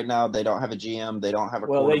coach right now. They don't have a GM. They don't have a.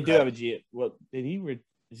 Well, they do have a quarterback. GM. Well, did he?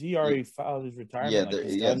 Is he already filed his retirement?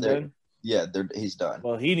 Yeah, Like, he's done.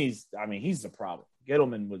 Well, he needs. I mean, he's the problem.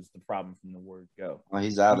 Gettleman was the problem from the word go. Well,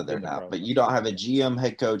 he's out of He's there been the now. problem. But you don't have a GM,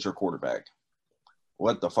 head coach, or quarterback.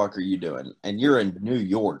 What the fuck are you doing? And you're in New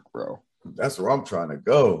York, bro. That's where I'm trying to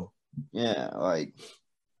go. Yeah, like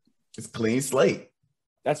It's clean slate.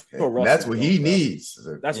 That's where Russell's That's what he going, bro. needs.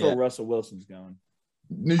 That's Yeah. where Russell Wilson's going.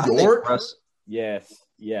 New I think York. Russ-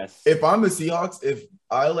 Yes. If I'm the Seahawks, if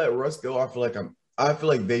I let Russ go, I feel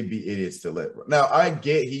like they'd be idiots to let. Now I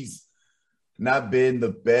get he's not been the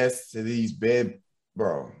best that he's been,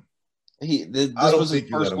 bro. this I don't was his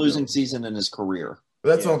think you let first him losing go. season in his career.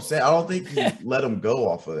 That's Yeah. what I'm saying. I don't think you let him go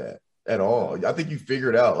off of that at all. I think you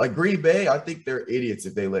figured out. Like Green Bay, I think they're idiots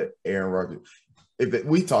if they let Aaron Rodgers.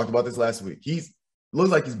 We talked about this last week.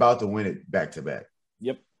 Looks like he's about to win it back to back.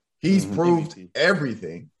 Yep. He's Mhm. proved MVP.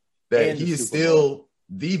 everything that And the he is Super still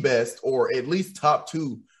the best or at least top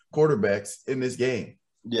 2 quarterbacks in this game.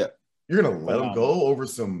 Yeah. You're gonna let him Phenomenal. go over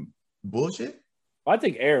some bullshit? I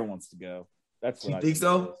think Aaron wants to go. That's what You I think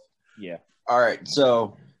so? it is. Yeah. All right.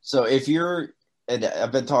 So if you're, and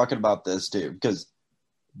I've been talking about this too, because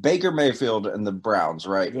Baker Mayfield and the Browns,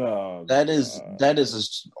 right? Oh, That is God.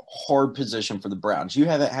 a hard position for the Browns. You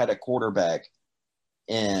haven't had a quarterback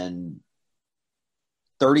in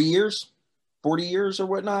 30 years, 40 years or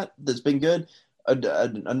whatnot that's been good.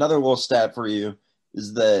 Another little stat for you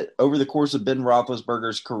is that over the course of Ben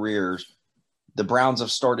Roethlisberger's career, the Browns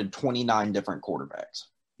have started 29 different quarterbacks.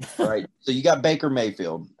 Right. So you got Baker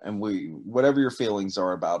Mayfield, and whatever your feelings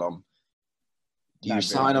are about him, do you Not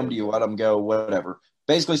very sign him? good. Do you let him go? Whatever.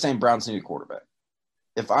 Basically saying Browns need a quarterback.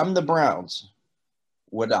 If I'm the Browns,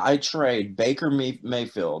 would I trade Baker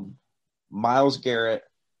Mayfield, Myles Garrett,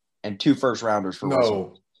 and 2 first-rounders for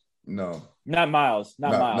Russell? No. Not Miles,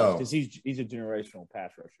 No, because he's a generational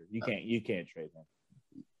pass rusher. You can't trade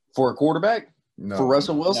him. For a quarterback? No. For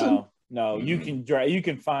Russell Wilson? No, you Mhm. you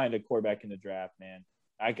can find a quarterback in the draft, man.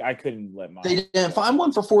 I couldn't let Miles. They didn't find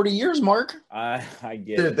one for 40 years, Mark. I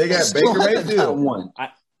get Dude, it. they got Still Baker haven't Mayfield. found one.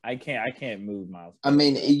 I can't move Miles. I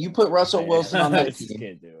mean, you put Russell Wilson on I that just team.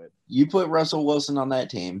 can't do it. You put Russell Wilson on that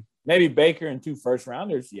team. Maybe Baker and 2 first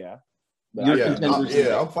rounders, yeah. But You're I Yeah, couldn't contenders move- in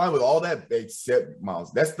that. I'm fine with all that except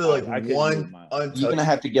Miles. That's the like I couldn't one move Miles. untouched. You're gonna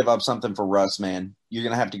have to give up something for Russ, man. You're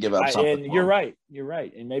gonna have to give up something. and for you're him. right. You're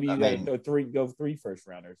right. And maybe you I got to mean- go 3 first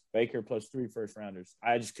rounders. Baker plus 3 first rounders.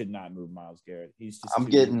 I just could not move Miles Garrett. He's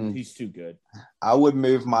just he's too good. I would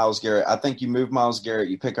move Myles Garrett. I think you move Myles Garrett,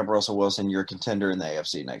 you pick up Russell Wilson, you're a contender in the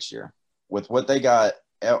AFC next year. With what they got,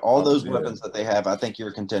 all those Yeah. weapons that they have, I think you're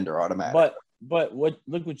a contender automatically. But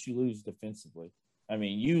look what you lose defensively. I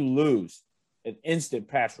mean, you lose an instant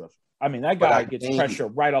pass rusher. I mean, that But guy I gets think- pressure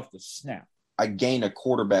right off the snap. I gain a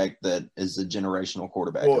quarterback that is a generational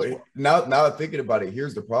quarterback. Well, as well. now thinking about it,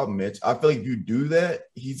 here's the problem, Mitch. I feel like if you do that,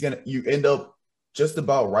 you end up just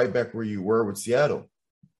about right back where you were with Seattle.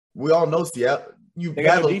 We all know Seattle. They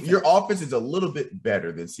got a defense. Your offense is a little bit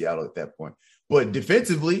better than Seattle at that point, but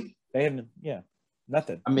defensively, They have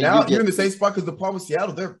nothing. I mean, now you you're in get, the same spot because the problem with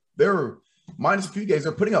Seattle, they're minus a few games.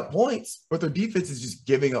 They're putting up points, but their defense is just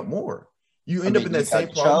giving up more. You end up in that same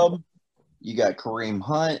problem. Chubb, you got Kareem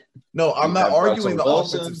Hunt. No, I'm You not got arguing the Russell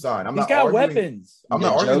Wilson. offensive side. He's got weapons. I'm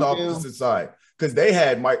not arguing the Njoku. offensive side because they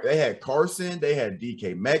had Carson, they had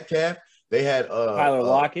DK Metcalf, they had Tyler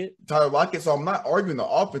Lockett. Tyler Lockett. So I'm not arguing the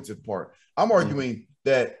offensive part. I'm arguing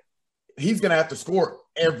that he's gonna have to score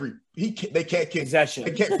they can't kick Possession.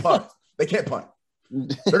 they can't punt. They can't punt.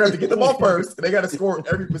 They're gonna have to get the ball first, and they gotta score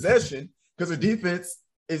every possession because their defense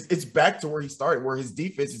it's back to where he started, where his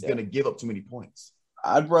defense is going to give up too many points.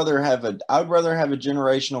 I'd rather have a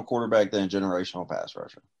generational quarterback than a generational pass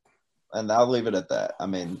rusher, and I'll leave it at that. I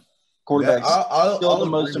mean, quarterback's still the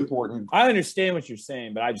most important. I understand what you're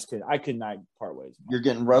saying, but I could not part ways. You're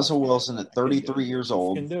getting Russell Wilson at 33 years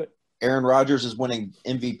old. Can do it. Aaron Rodgers is winning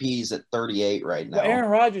MVPs at 38 right now. Well, Aaron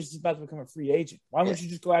Rodgers is about to become a free agent. Why wouldn't you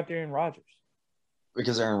just go after Aaron Rodgers?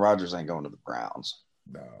 Because Aaron Rodgers ain't going to the Browns.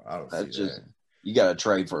 No, I don't That's see just that. you got to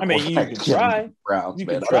trade for. I mean, you can try. Browns, You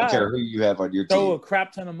man. can I don't try. care who you have on your Throw team. a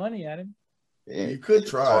crap ton of money at him. You could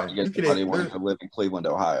It's hard try. to get somebody wanting to live in Cleveland,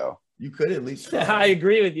 Ohio. You could at least try. I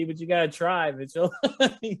agree with you, but you got to try, Mitchell.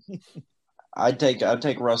 I'd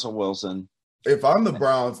take Russell Wilson. If I'm the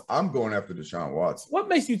Browns, I'm going after Deshaun Watson. What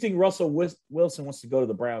makes you think Russell Wilson wants to go to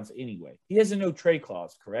the Browns anyway? He has a no trade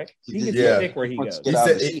clause, correct? He gets Yeah. to pick where he Wants goes. to get He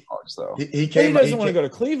out of said the Seahawks, though. He He came. doesn't want to go to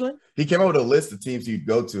Cleveland. He came up with a list of teams he'd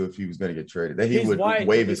go to if he was going to get traded. That he His would wife-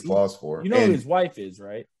 waive his clause for. You know who his wife is,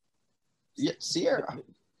 right? Yeah, Sierra.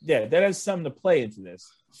 Yeah, that has something to play into this.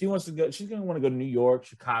 She wants to go. She's going to want to go to New York,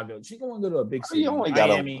 Chicago. She's going to want to go to a big city. You only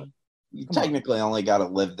gotta- Miami. You Come on. technically only got to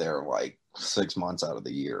live there like 6 months out of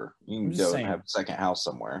the year. You I'm can just go saying. and have a second house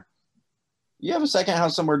somewhere. You have a second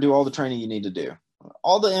house somewhere, do all the training you need to do.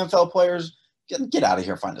 All the NFL players, get out of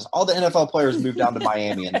here, find us. All the NFL players moved down to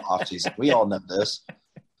Miami in the offseason. We all know this.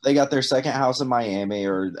 They got their second house in Miami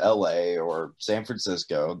or LA or San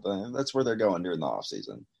Francisco. That's where they're going during the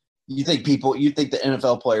offseason. You think the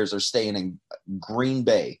NFL players are staying in Green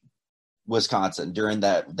Bay, Wisconsin during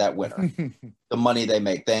that winter? The money they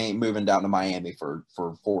make, they ain't moving down to Miami for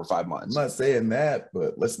 4 or 5 I'm months. not saying that,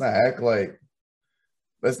 but let's not act like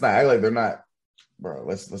they're not, bro.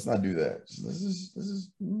 Let's not do that. This is.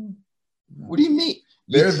 What do you mean?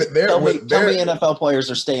 Tell Tell me NFL players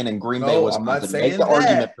are staying in Green Bay, No, Wisconsin. I'm not saying Make the that.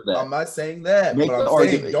 argument for that. I'm not saying that. Make but the I'm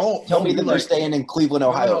argument. saying don't Tell me be that they're like- staying in Cleveland,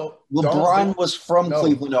 Ohio. No, LeBron was from no.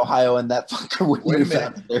 Cleveland, Ohio, and that fucker would Wait a move minute.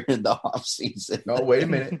 out there in the offseason. No, wait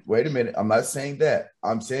a minute. I'm not saying that.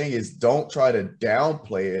 I'm saying is don't try to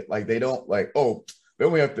downplay it. Like they don't like, oh, they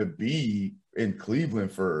only have to be in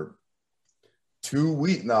Cleveland for 2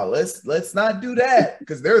 weeks. No, let's not do that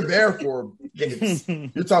because they're there for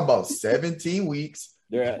you're talking about 17 weeks,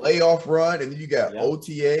 They're at- playoff run, and then you got Yeah.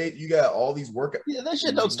 OTA, you got all these workouts. Yeah, that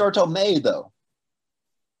shit don't start till May, though.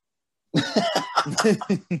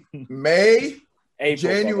 May, April,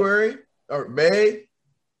 January, or May.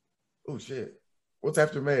 Oh shit. What's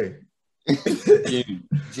after May?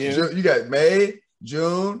 June. You got May,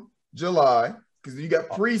 June, July, because you got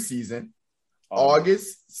preseason,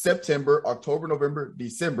 August, September, October, November,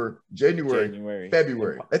 December, January,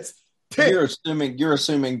 February. That's 10. You're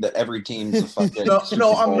assuming that every team's a fucking No, Super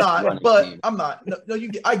I'm Bowl not. running But team. I'm not. No,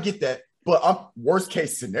 I get that. But I'm worst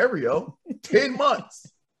case scenario, 10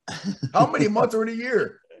 months. How many months are in a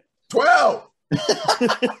year? 12.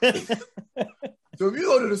 So if you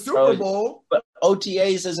go to the Super Bowl, But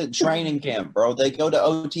OTAs isn't training camp, bro. They go to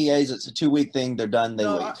OTAs. It's a 2-week thing. They're done. They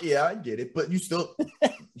leave. I get it. But you still And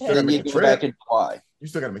gotta then you make the go back trip. in July. You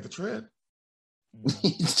still gotta make the trip.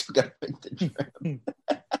 You still got to make the trip.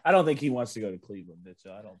 I don't think he wants to go to Cleveland,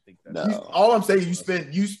 Mitchell. I don't think that's No. All I'm saying,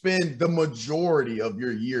 you spend the majority of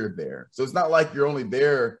your year there. So it's not like you're only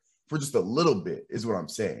there for just a little bit, is what I'm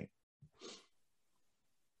saying.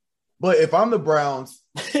 But if I'm the Browns,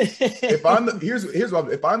 if I'm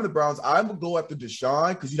the Browns, I would go after Deshaun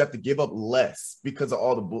because you'd have to give up less because of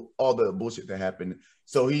all the bullshit that happened.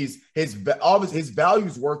 So his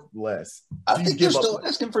value's worth less. So I you think they're give up still less.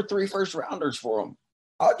 asking for 3 first rounders for him.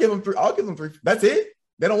 I'll give them three. That's it.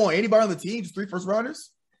 They don't want anybody on the team. Just 3 first rounders.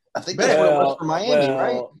 I think that's what it was for Miami,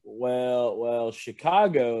 right? Well,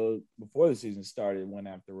 Chicago, before the season started, went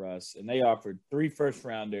after Russ, and they offered 3 first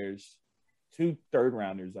rounders, 2 third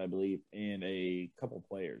rounders, I believe, and a couple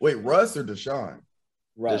players. Wait, Russ or Deshaun?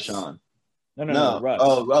 Russ. Deshaun. No, Russ.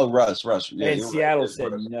 Oh, Russ. Yeah, and you're Seattle right.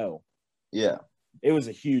 said no. Yeah. It was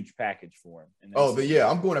a huge package for him. And Oh,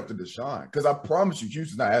 I'm going after Deshaun because I promise you,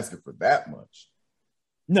 Houston's not asking for that much.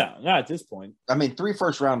 no, not at this point. I mean, 3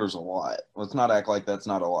 first rounders a lot. Let's not act like that's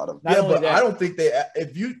not a lot of. Not only But that- I don't think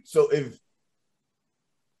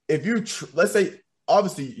let's say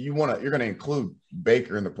obviously you're going to include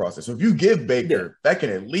Baker in the process. So if you give Baker, that can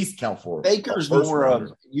at least count for Baker's a first more rounder.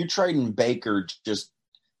 of you trading Baker. Just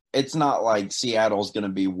it's not like Seattle's going to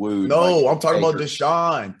be wooed. No, by I'm talking about Baker.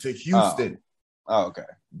 Deshaun to Houston. Oh, okay.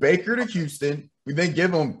 Baker to Houston. We then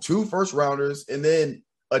give him 2 first rounders and then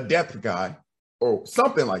a depth guy or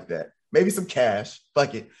something like that. Maybe some cash.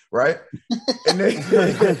 Fuck it, right? And then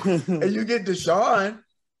and you get Deshaun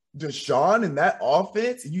in that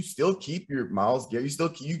offense, and you still keep your Myles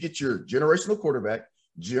Garrett. You get your generational quarterback,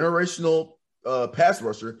 generational pass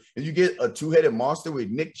rusher, and you get a two-headed monster with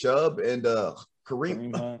Nick Chubb and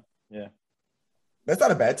Kareem. Hunt. Yeah. That's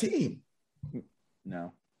not a bad team.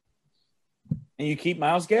 No. And you keep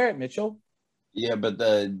Myles Garrett, Mitchell. Yeah, but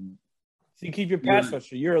So you keep your pass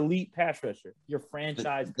rusher. You're elite pass rusher. You're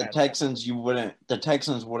franchise. the Texans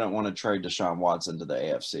wouldn't want to trade Deshaun Watson to the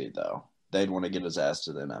AFC though. They'd want to get his ass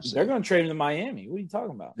to the NFC. They're going to trade him to Miami. What are you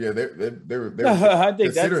talking about? Yeah, they're I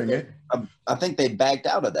think considering it. I think they backed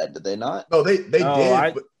out of that. Did they not? No, they did.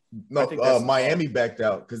 I think that's Miami backed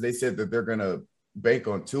out because they said that they're gonna bank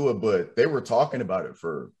on Tua, but they were talking about it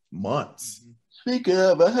for months. Speaking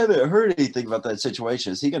of, I haven't heard anything about that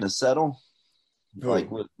situation. Is he going to settle? Like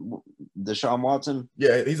with Deshaun Watson?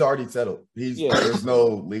 Yeah, he's already settled. There's no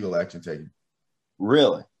legal action taken.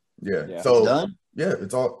 Really? Yeah. So it's done? Yeah,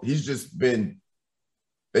 it's all. They've just been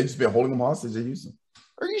holding him hostage at Houston.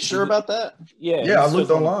 Are you sure about that? Yeah. I looked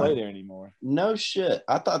doesn't online. play there anymore. No shit.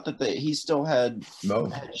 I thought that he still had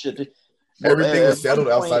shit. Everything was settled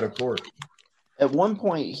outside of court. At one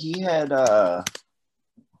point, he had.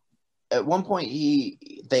 At one point,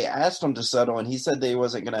 they asked him to settle, and he said that he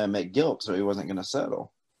wasn't going to admit guilt, so he wasn't going to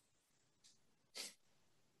settle.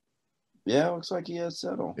 Yeah, it looks like he has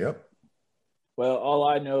settled. Yep. Well, all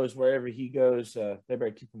I know is wherever he goes, they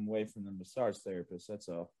better keep him away from the massage therapist. That's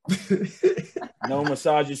all. No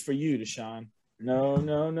massages for you, Deshaun.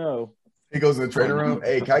 No. He goes in the training room.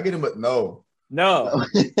 Hey, can I get him? No. No.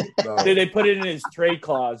 Did they put it in his trade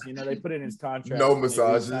clause? They put it in his contract. No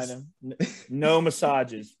massages. No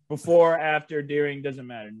massages. Before, after, during, doesn't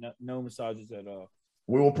matter. No massages at all.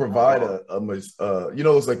 We will provide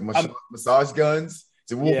those like massage guns.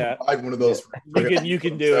 So we'll provide one of those. You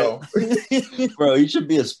can do it. Bro, you should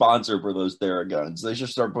be a sponsor for those Theraguns. They should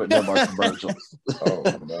start putting them on commercials. Oh,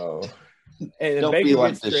 no. Hey, don't be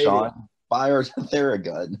like Deshaun. Buy our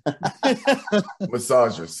Theragun.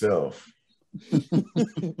 Massage yourself.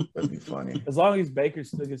 That'd be funny. As long as Baker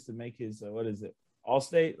still gets to make his, what is it?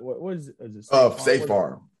 Allstate? What is it? State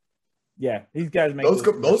Farm. Yeah, these guys make those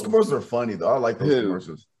commercials are funny though. I like those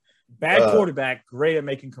commercials. Bad quarterback, great at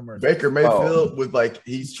making commercials. Baker Mayfield with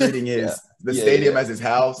he's treating the stadium as his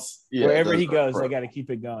house. Yeah, wherever he goes, they got to keep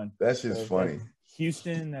it going. That's just funny.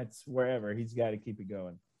 Houston, that's wherever he's got to keep it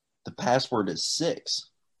going. The password is 6.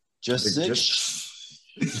 Just 6.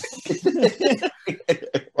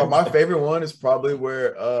 Well, my favorite one is probably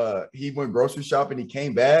where he went grocery shopping. He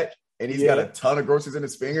came back and he's got a ton of groceries in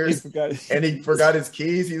his fingers, and he forgot his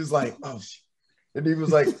keys. He was like, "Oh shit." And he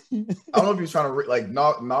was like, I don't know if he was trying to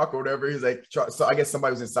knock or whatever. He's like, so I guess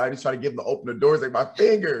somebody was inside. He's trying to get him to open the doors. Like, my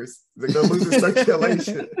fingers. He's like, they're losing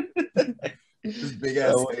circulation. This big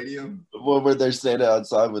ass stadium. One where they're standing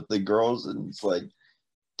outside with the girls, and it's like,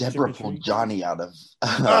 Deborah pulled Johnny out of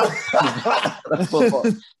football.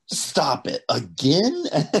 Stop it again.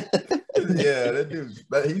 Yeah, that dude's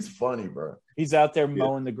he's funny, bro. He's out there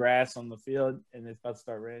mowing the grass on the field, and it's about to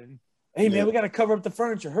start raining. Hey, man, we got to cover up the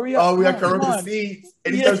furniture. Hurry up. Oh, we got to cover up the seats.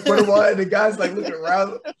 And he starts putting one, and the guy's like looking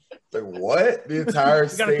around. Like, what? The entire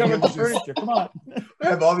stadium. Cover up the furniture. Come on.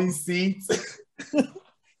 Have all these seats.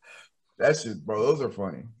 That shit, bro, those are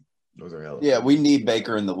funny. Those are hella funny. We need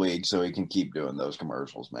Baker in the league so he can keep doing those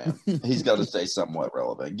commercials, man. He's got to stay somewhat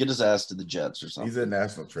relevant. Get his ass to the Jets or something. He's a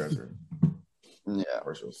national treasure. Yeah.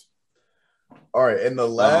 Commercials. All right, in the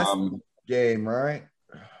last game, right?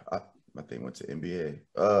 I think went to NBA.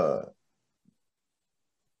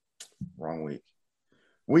 Wrong week.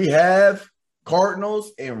 We have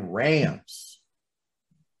Cardinals and Rams.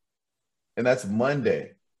 And that's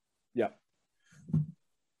Monday. Yeah.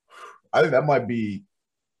 I think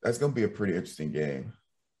that's going to be a pretty interesting game.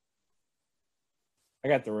 I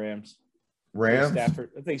got the Rams. Rams? I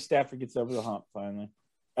think Stafford gets over the hump finally.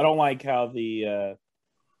 I don't like how the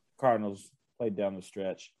Cardinals played down the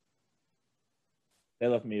stretch. They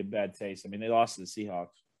left me a bad taste. I mean, they lost to the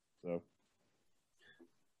Seahawks. So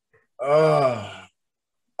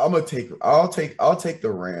I'll take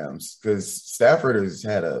the Rams because Stafford has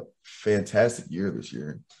had a fantastic year this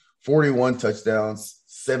year. 41 touchdowns,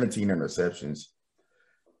 17 interceptions.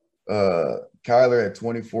 Kyler had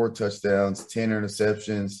 24 touchdowns, 10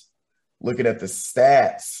 interceptions. Looking at the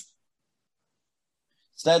stats.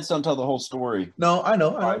 Stats don't tell the whole story. No, I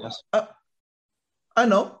know. I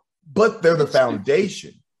know. But they're the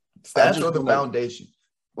foundation. Stats are the foundation.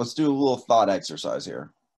 Let's do a little thought exercise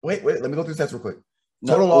here. Wait. Let me go through stats real quick.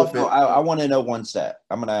 Total offense. No, I want to know one stat.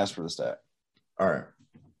 I'm going to ask for the stat. All right.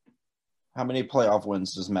 How many playoff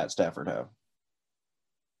wins does Matt Stafford have?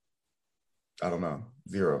 I don't know.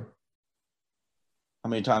 0. How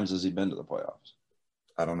many times has he been to the playoffs?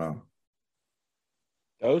 I don't know.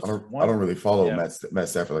 I don't really follow Matt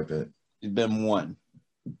Stafford like that. He's been 1.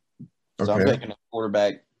 So I'm Okay. picking a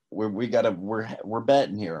quarterback. We're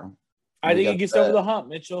betting here. I We think got he gets that. over the hump,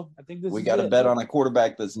 Mitchell. I think this We is got to it. bet on a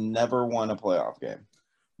quarterback that's never won a playoff game.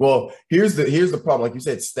 Well, here's the problem. Like you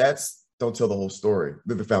said, stats don't tell the whole story.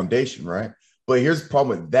 They're the foundation, right? But here's the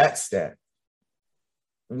problem with that stat.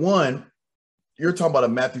 One, you're talking about a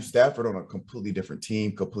Matthew Stafford on a completely different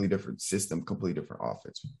team, completely different system, completely different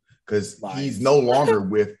offense, because he's Lions. no longer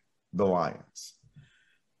with the Lions.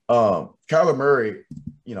 Kyler Murray,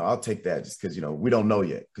 I'll take that just because we don't know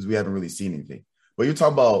yet because we haven't really seen anything. But you're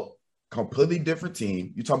talking about completely different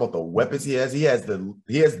team. You're talking about the weapons he has. He has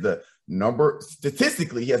the number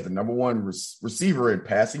statistically. He has the number one receiver in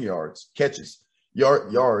passing yards, catches,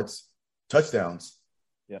 yards, touchdowns,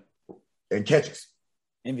 and catches.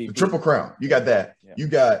 MVP. The triple crown. You got that.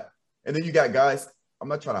 Yeah. And then you got guys. I'm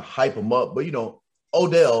not trying to hype him up, but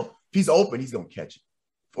Odell, if he's open, he's gonna catch it.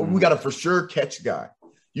 We got a for sure catch guy.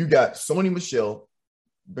 You got Sony Michel,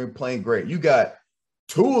 been playing great. You got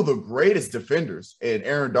two of the greatest defenders in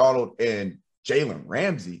Aaron Donald and Jalen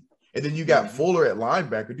Ramsey. And then you got Fuller at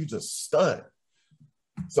linebacker, dude's a stud.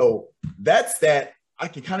 So that's that.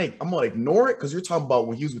 I'm gonna ignore it because you're talking about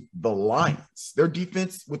when he was with the Lions. Their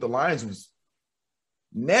defense with the Lions was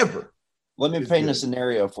never. Let me paint a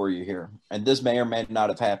scenario for you here. And this may or may not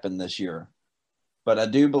have happened this year. But I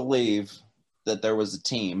do believe that there was a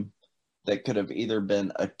team that could have either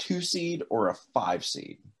been a 2 seed or a 5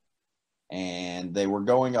 seed. And they were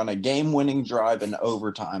going on a game-winning drive in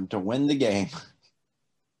overtime to win the game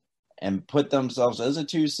and put themselves as a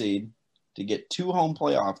 2 seed to get 2 home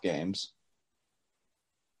playoff games.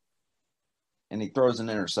 And he throws an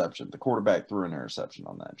interception. The quarterback threw an interception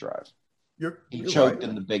on that drive. He choked right.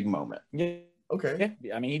 in the big moment. Yeah. Okay.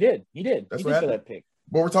 Yeah. I mean, he did. That's he what did for happened. that pick.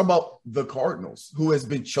 But we're talking about the Cardinals, who has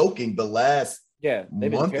been choking the last Yeah. They've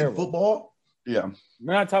been month in terrible. football. Yeah.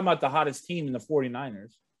 We're not talking about the hottest team in the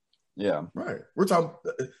 49ers. Yeah. Right. We're talking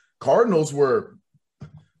Cardinals were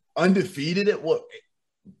undefeated at what?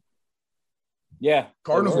 Yeah.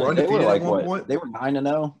 Cardinals were They undefeated were like at one what? point. They were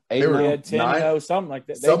 9-0, They were 8-0. 10-0, something like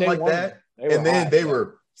that. Something They like won. that. They were And then hot, they yeah.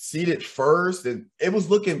 were seated first, and it was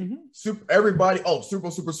looking super. Everybody, Super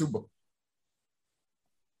Bowl.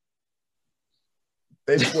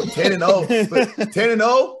 They were 10-0, but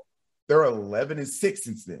 10-0. They're 11-6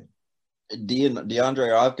 since then.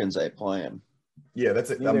 DeAndre Hopkins ain't playing. Yeah, that's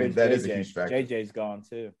it. I Neither mean, is that is a JJ. huge factor. JJ's gone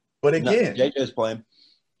too. But No, again, JJ's playing.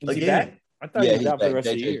 Is he Again. back? I thought he Yeah, was he's out for back. the rest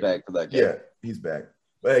of the JJ's year. back for that game. yeah, he's back.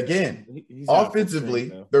 But again, He's out for offensively,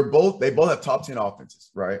 strength, though. they both have top 10 offenses,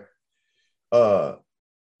 right?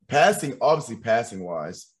 Passing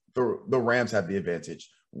wise, the Rams have the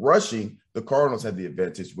advantage. Rushing, the Cardinals have the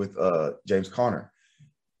advantage with James Conner.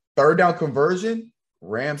 Third down conversion,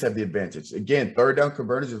 Rams have the advantage. Again, third down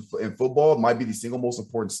conversion in football might be the single most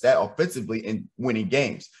important stat offensively in winning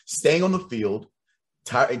games. Staying on the field,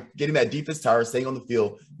 getting that defense tired, staying on the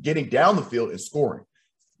field, getting down the field, and scoring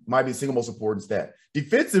might be the single most important stat.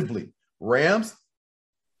 Defensively, Rams,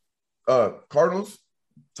 Cardinals,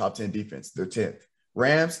 top 10 defense. They're 10th.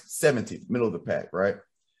 Rams, 17th, middle of the pack, right?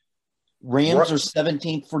 Rams are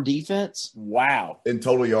 17th for defense. Wow. In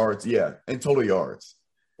total yards, yeah. In total yards.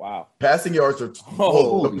 Wow. Passing yards are the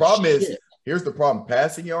Holy problem is shit. here's the problem.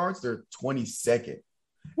 Passing yards, they're 22nd.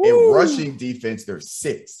 Woo! In rushing defense, they're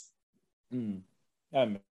 6th, That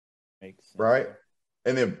makes sense. right?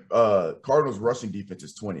 And then Cardinals rushing defense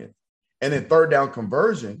is 20th. And then third down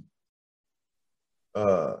conversion,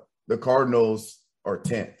 the Cardinals are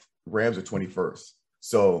 10th. Rams are 21st.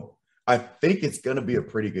 So I think it's going to be a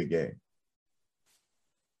pretty good game.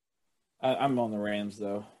 I'm on the Rams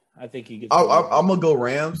though. I think he gets. I'm going to go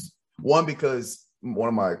Rams. One, because one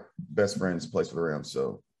of my best friends plays for the Rams.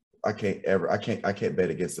 So I can't bet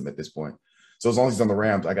against them at this point. So as long as he's on the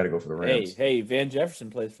Rams, I got to go for the Rams. Hey, Van Jefferson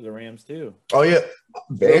plays for the Rams too. Oh, yeah.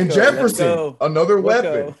 Van Let's Jefferson, go. another Let's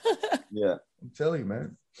weapon. go. Yeah. I'm telling you,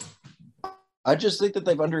 man. I just think that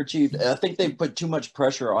they've underachieved. I think they've put too much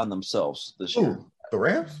pressure on themselves this year. Ooh, the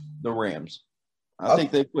Rams? The Rams. I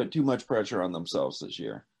think they put too much pressure on themselves this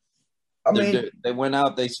year. I mean, They went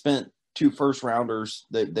out, they spent 2 first-rounders.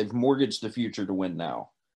 They've mortgaged the future to win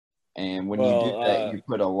now. And when you do that, you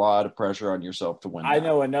put a lot of pressure on yourself to win I now.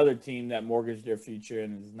 know another team that mortgaged their future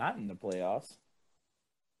and is not in the playoffs.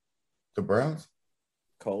 the Browns?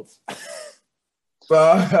 Colts.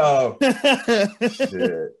 Oh,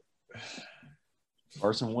 shit.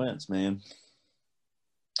 Carson Wentz, man.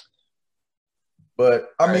 But,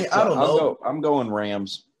 I mean, All right, so I don't know. I'm going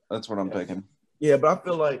Rams. That's what I'm picking. Yeah, but I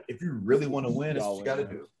feel like if you really want to win, that's what you got to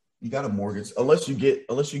do. You got to mortgage. Unless you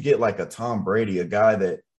get like a Tom Brady, a guy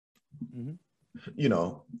that, you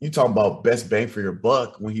talking about best bang for your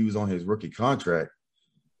buck when he was on his rookie contract.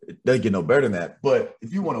 It doesn't get no better than that. But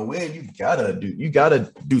if you want to win, you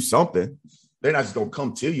gotta do something. They're not just gonna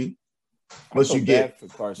come to you unless you get for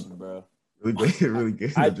Carson, bro. really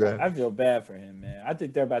good in the draft. I feel bad for him, man. I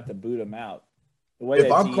think they're about to boot him out. The way If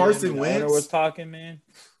that I'm GM Carson and the Wentz- owner was talking, man.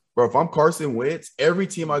 Bro, if I'm Carson Wentz, every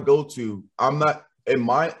team I go to, I'm not in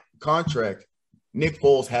my contract. Nick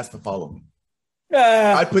Foles has to follow me.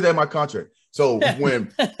 I put that in my contract. So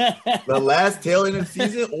when the last tail end of the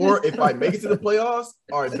season, or if I make it to the playoffs,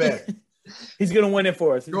 all right, bet. He's gonna win it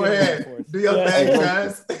for us. Go ahead, do your thing,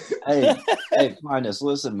 guys. Hey, Minus,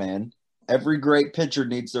 listen, man. Every great pitcher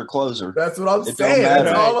needs their closer. That's what I'm It saying. don't That's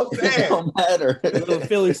matter. all I'm It saying. don't matter. A little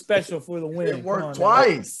Philly special for the win. It Come worked on,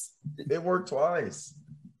 twice. It worked twice,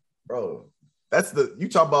 bro. That's you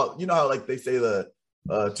talk about. You know how like they say the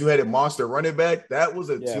two-headed monster running back. That was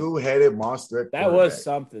a two-headed monster. That was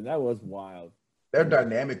something. That was wild. Their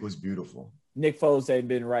dynamic was beautiful. Nick Foles ain't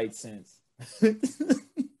been right since.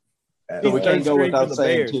 But we can't go Straight without for the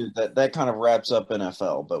saying Bears. too that kind of wraps up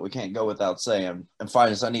NFL. But we can't go without saying. And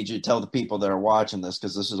Finest, I need you to tell the people that are watching this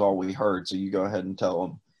because this is all we heard. So you go ahead and tell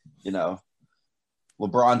them. You know,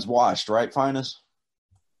 LeBron's washed, right, Finest?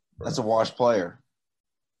 That's a washed player.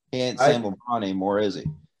 He ain't Sam LeBron anymore, is he?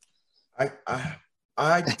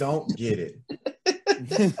 I don't get it.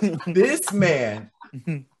 This man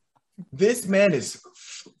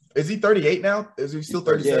is he 38 now? Is he still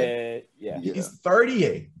 37? Yeah. He's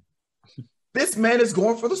 38. This man is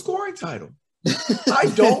going for the scoring title.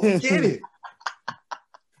 I don't get it.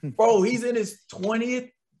 Bro, he's in his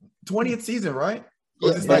 20th season, right?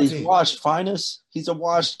 Yeah, he's washed, Finest. He's a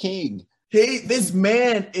washed king. This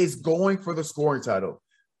man is going for the scoring title.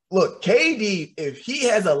 Look, KD, if he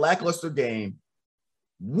has a lackluster game,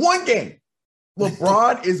 one game,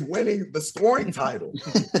 LeBron is winning the scoring title.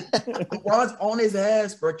 LeBron's on his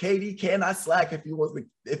ass, bro. KD cannot slack if he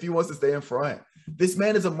wants to stay in front. This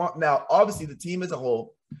man is now. Obviously, the team as a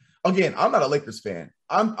whole. Again, I'm not a Lakers fan.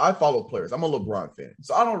 I follow players. I'm a LeBron fan,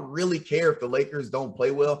 so I don't really care if the Lakers don't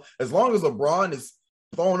play well. As long as LeBron is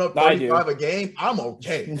throwing up 35 a game, I'm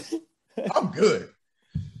okay. I'm good.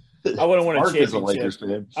 I wouldn't want a Mark is a championship. Lakers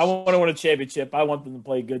fan. I want to win a championship. I want them to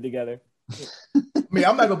play good together. I mean,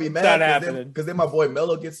 I'm not gonna be Not mad happening. because then my boy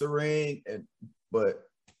Melo gets the ring, but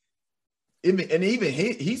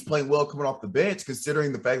he's playing well coming off the bench,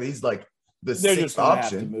 considering the fact that he's like the They're sixth just gonna have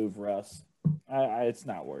to option. move Russ. It's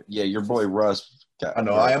not working. Yeah, your boy Russ. I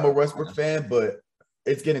know I am a Westbrook fan, but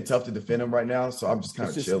it's getting tough to defend him right now, so I'm just kind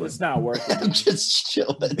of chilling. It's not working. I'm just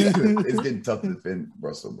chilling. It's getting tough to defend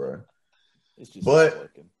Russell, bro. It's just But-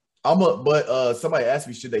 not working. Somebody asked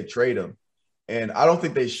me, should they trade him? And I don't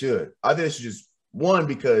think they should. I think they should just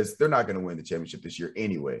because they're not going to win the championship this year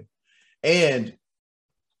anyway. And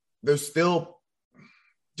there's still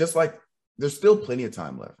plenty of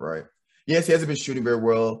time left, right? Yes, he hasn't been shooting very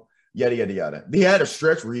well, yada, yada, yada. He had a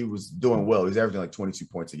stretch where he was doing well. He's averaging like 22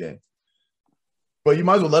 points a game. But you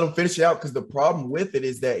might as well let him finish it out because the problem with it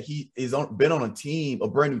is that he is been on a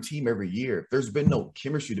brand new team every year. There's been no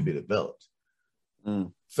chemistry to be developed.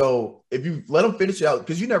 So if you let him finish it out,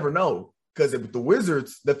 because you never know. Because if the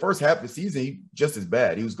Wizards, the first half of the season, he just as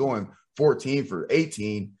bad. He was going 14 for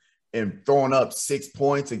 18 and throwing up 6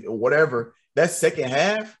 points or whatever. That second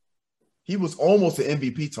half, he was almost in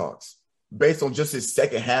MVP talks based on just his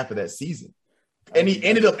second half of that season. And he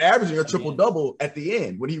ended up averaging a triple-double at the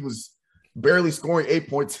end when he was barely scoring 8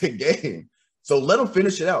 points a game. So let him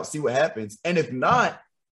finish it out, see what happens. And if not,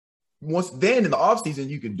 in the offseason,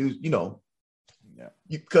 you can do,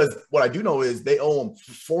 because what I do know is they owe him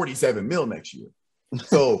 $47 million next year.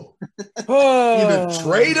 So either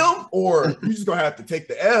trade him or you're just going to have to take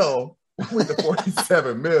the L with the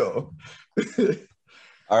 $47 million.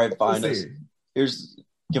 All right, Finest.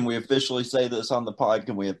 Can we officially say this on the pod?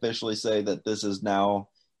 Can we officially say that this is now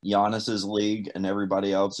Giannis's league and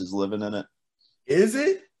everybody else is living in it? Is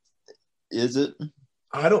it? Is it?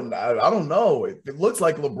 I don't know. It looks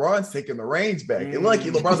like LeBron's taking the reins back. It looked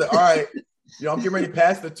like LeBron's like, all right, I'm getting ready to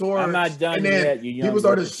pass the torch. I'm not done and then yet. You young people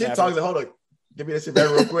started Lucas shit Tapper. talking. Like, hold on, give me that shit back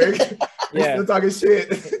real quick. Yeah. Still talking shit.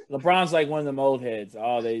 LeBron's like one of them old heads.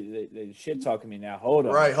 Oh, they shit talking me now. Hold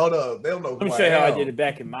on. Right, hold up. They don't know. Let me show you how I did it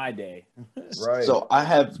back in my day. Right. So I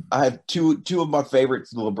have two of my favorite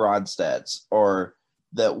LeBron stats are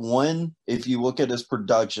that one, if you look at his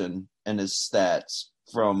production and his stats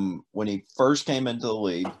from when he first came into the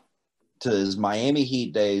league to his Miami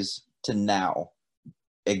Heat days to now,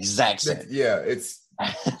 exact same. Yeah, it's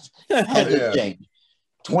Hasn't changed.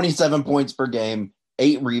 27 points per game,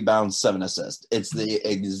 8 rebounds, 7 assists. It's the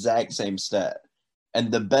exact same stat.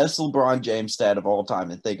 And the best LeBron James stat of all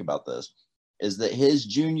time, and think about this, is that his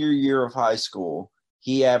junior year of high school,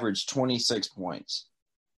 he averaged 26 points.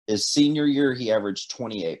 His senior year, he averaged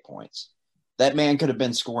 28 points. That man could have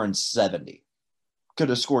been scoring 70. Could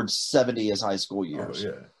have scored 70 his high school years. Oh,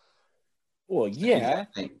 yeah. Well, yeah.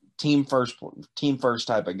 Team first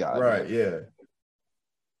type of guy. Right, man. yeah.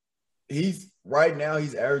 He's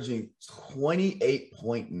averaging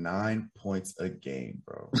 28.9 points a game,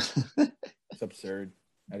 bro. It's absurd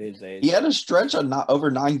at his age. He had a stretch of not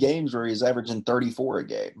over 9 games where he's averaging 34 a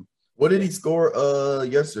game. What did he score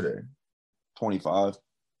yesterday? 25.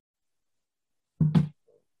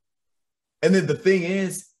 And then the thing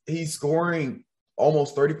is, he's scoring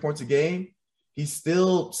almost 30 points a game. He's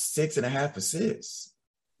still 6.5 assists.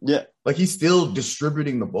 Yeah. Like, he's still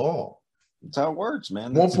distributing the ball. That's how it works,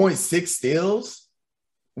 man. 1.6 steals,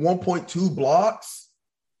 1.2 blocks.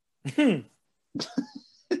 This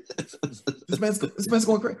man's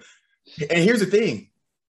going crazy. And here's the thing.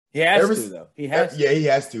 He has to, though. He has to. Yeah, he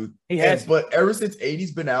has to. He has to. But ever since AD's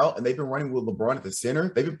been out and they've been running with LeBron at the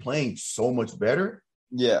center, they've been playing so much better.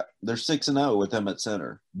 Yeah, they're 6-0 with him at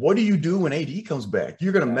center. What do you do when AD comes back?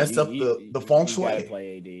 You're going to mess up the feng shui. You got to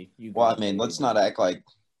play AD. Well, I mean, let's not act like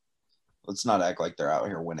they're out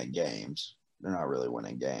here winning games. They're not really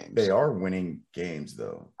winning games. They are winning games,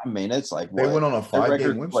 though. I mean, it's like they went on a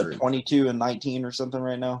 5-game win streak. 22-19 or something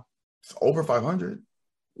right now. It's over 500.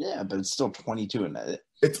 Yeah, but it's still 22 and that.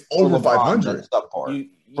 It's over 500. Subpar.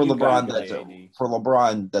 For LeBron,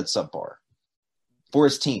 that's subpar. For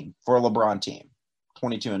his team, for a LeBron team,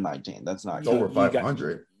 22-19. That's not it's over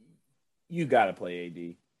 500. You got to play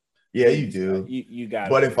AD. Yeah, you do. You got.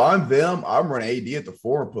 But if I'm them, I'm running AD at the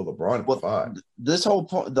 4 and put LeBron at the 5.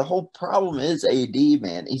 The whole problem is AD,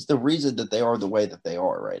 man. He's the reason that they are the way that they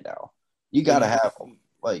are right now. You got to have him.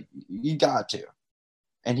 Like, you got to.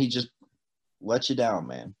 And he just lets you down,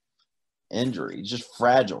 man. Injury. He's just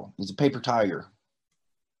fragile. He's a paper tiger.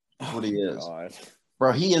 That's what he is. God.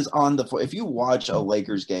 Bro, he is on the – if you watch a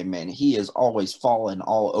Lakers game, man, he is always falling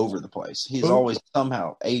all over the place. He's always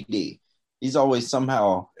somehow – AD. He's always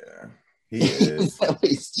somehow – yeah, he is.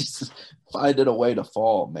 He's just finding a way to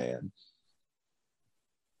fall, man.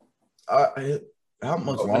 How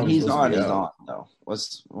much longer? When he's on, though.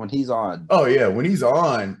 When he's on. Oh, yeah. When he's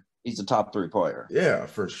on. He's a top 3 player. Yeah,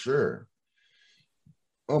 for sure.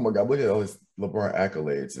 Oh, my God. Look at all his LeBron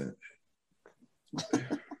accolades. And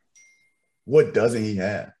what doesn't he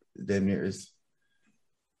have? Damn near is.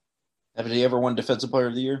 Have he ever won Defensive Player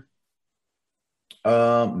of the Year?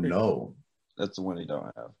 No. That's the one he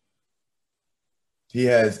don't have. He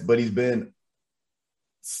has, but he's been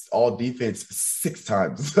all defense 6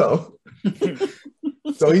 times. So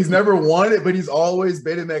he's never won it, but he's always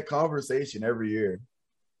been in that conversation every year.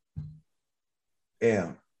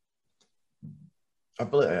 Damn. I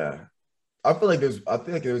feel like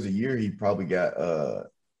there was a year he probably got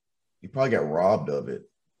robbed of it.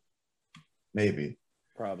 Maybe.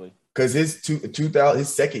 Probably. Because his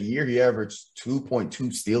second year, he averaged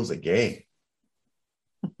 2.2 steals a game.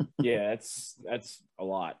 Yeah, that's a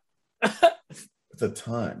lot. It's a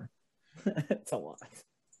ton. It's a lot.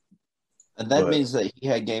 And that means that he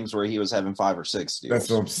had games where he was having 5 or 6 steals.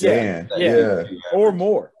 That's what I'm saying. Yeah. Or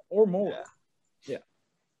more. Yeah.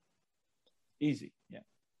 Easy. Yeah.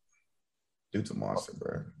 Dude's a monster,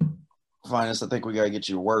 bro. Finest, I think we got to get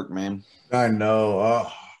you to work, man. I know.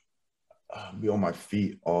 I'll be on my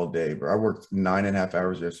feet all day, bro. I worked 9.5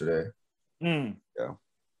 hours yesterday. Yeah.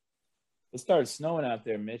 It started snowing out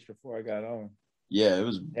there, Mitch, before I got home. Yeah, it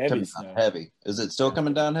was heavy snow. Heavy. Is it still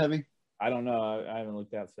coming down heavy? I don't know. I haven't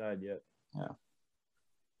looked outside yet. Yeah.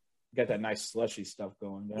 Got that nice slushy stuff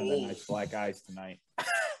going. Got that nice black ice tonight.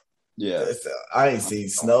 Yeah. I ain't seen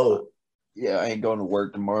snow. Yeah, I ain't going to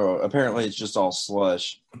work tomorrow. Apparently, it's just all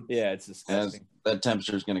slush. Yeah, it's disgusting. That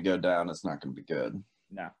temperature is going to go down. It's not going to be good.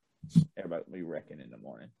 No. Everybody will be wrecking in the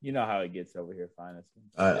morning. You know how it gets over here, Finest.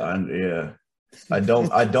 Yeah. I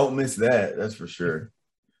don't miss that. That's for sure.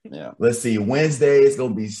 Yeah. Let's see. Wednesday it's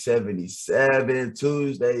gonna be 77.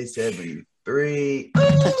 Tuesday 73.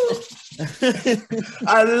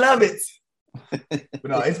 I love it. But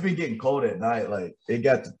no, it's been getting cold at night. Like it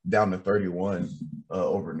got down to 31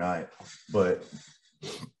 overnight, but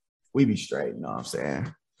we be straight. You know what I'm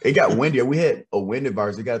saying? It got windy. We had a wind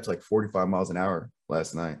advisory. It got to like 45 miles an hour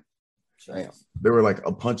last night. Damn. There were like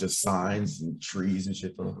a bunch of signs and trees and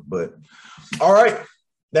shit. But all right,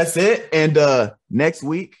 that's it. And next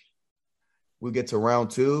week we'll get to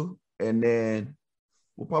round 2, and then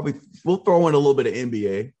we'll throw in a little bit of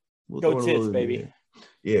NBA. Go Tits, baby. NBA.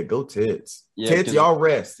 Yeah, go Tits. Yeah, Tits, y'all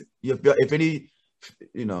rest. If any,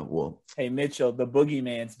 well. Hey, Mitchell, the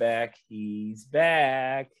boogeyman's back. He's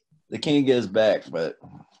back. The king is back, but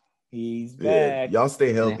he's back. Y'all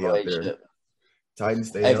stay healthy out there. Titans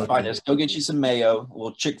stay Hey, healthy. fine. Just go get you some mayo, a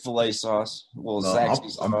little Chick-fil-A sauce, a little No, Zaxby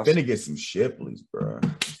sauce. I'm finna get some Shipley's, bro.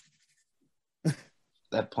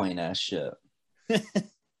 That plain ass shit.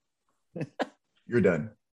 You're done.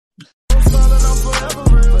 I'm forever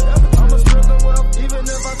real. I'ma strip the wealth, even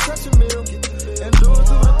if I touch a meal. And do it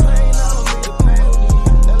through the pain, I don't need the pain.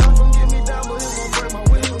 And life gon' get me down, but it won't break my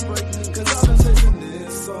will. Cause I've been chasing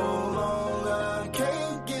this so long, I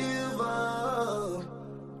can't give up.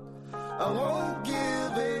 I won't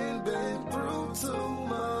give in, been through too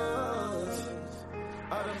much.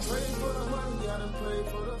 I done prayed for the money, I done prayed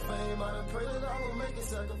for the fame. I done prayed that I will make a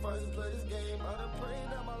sacrifice and play this game. I done prayed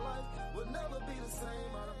that my life would never be the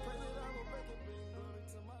same. I done prayed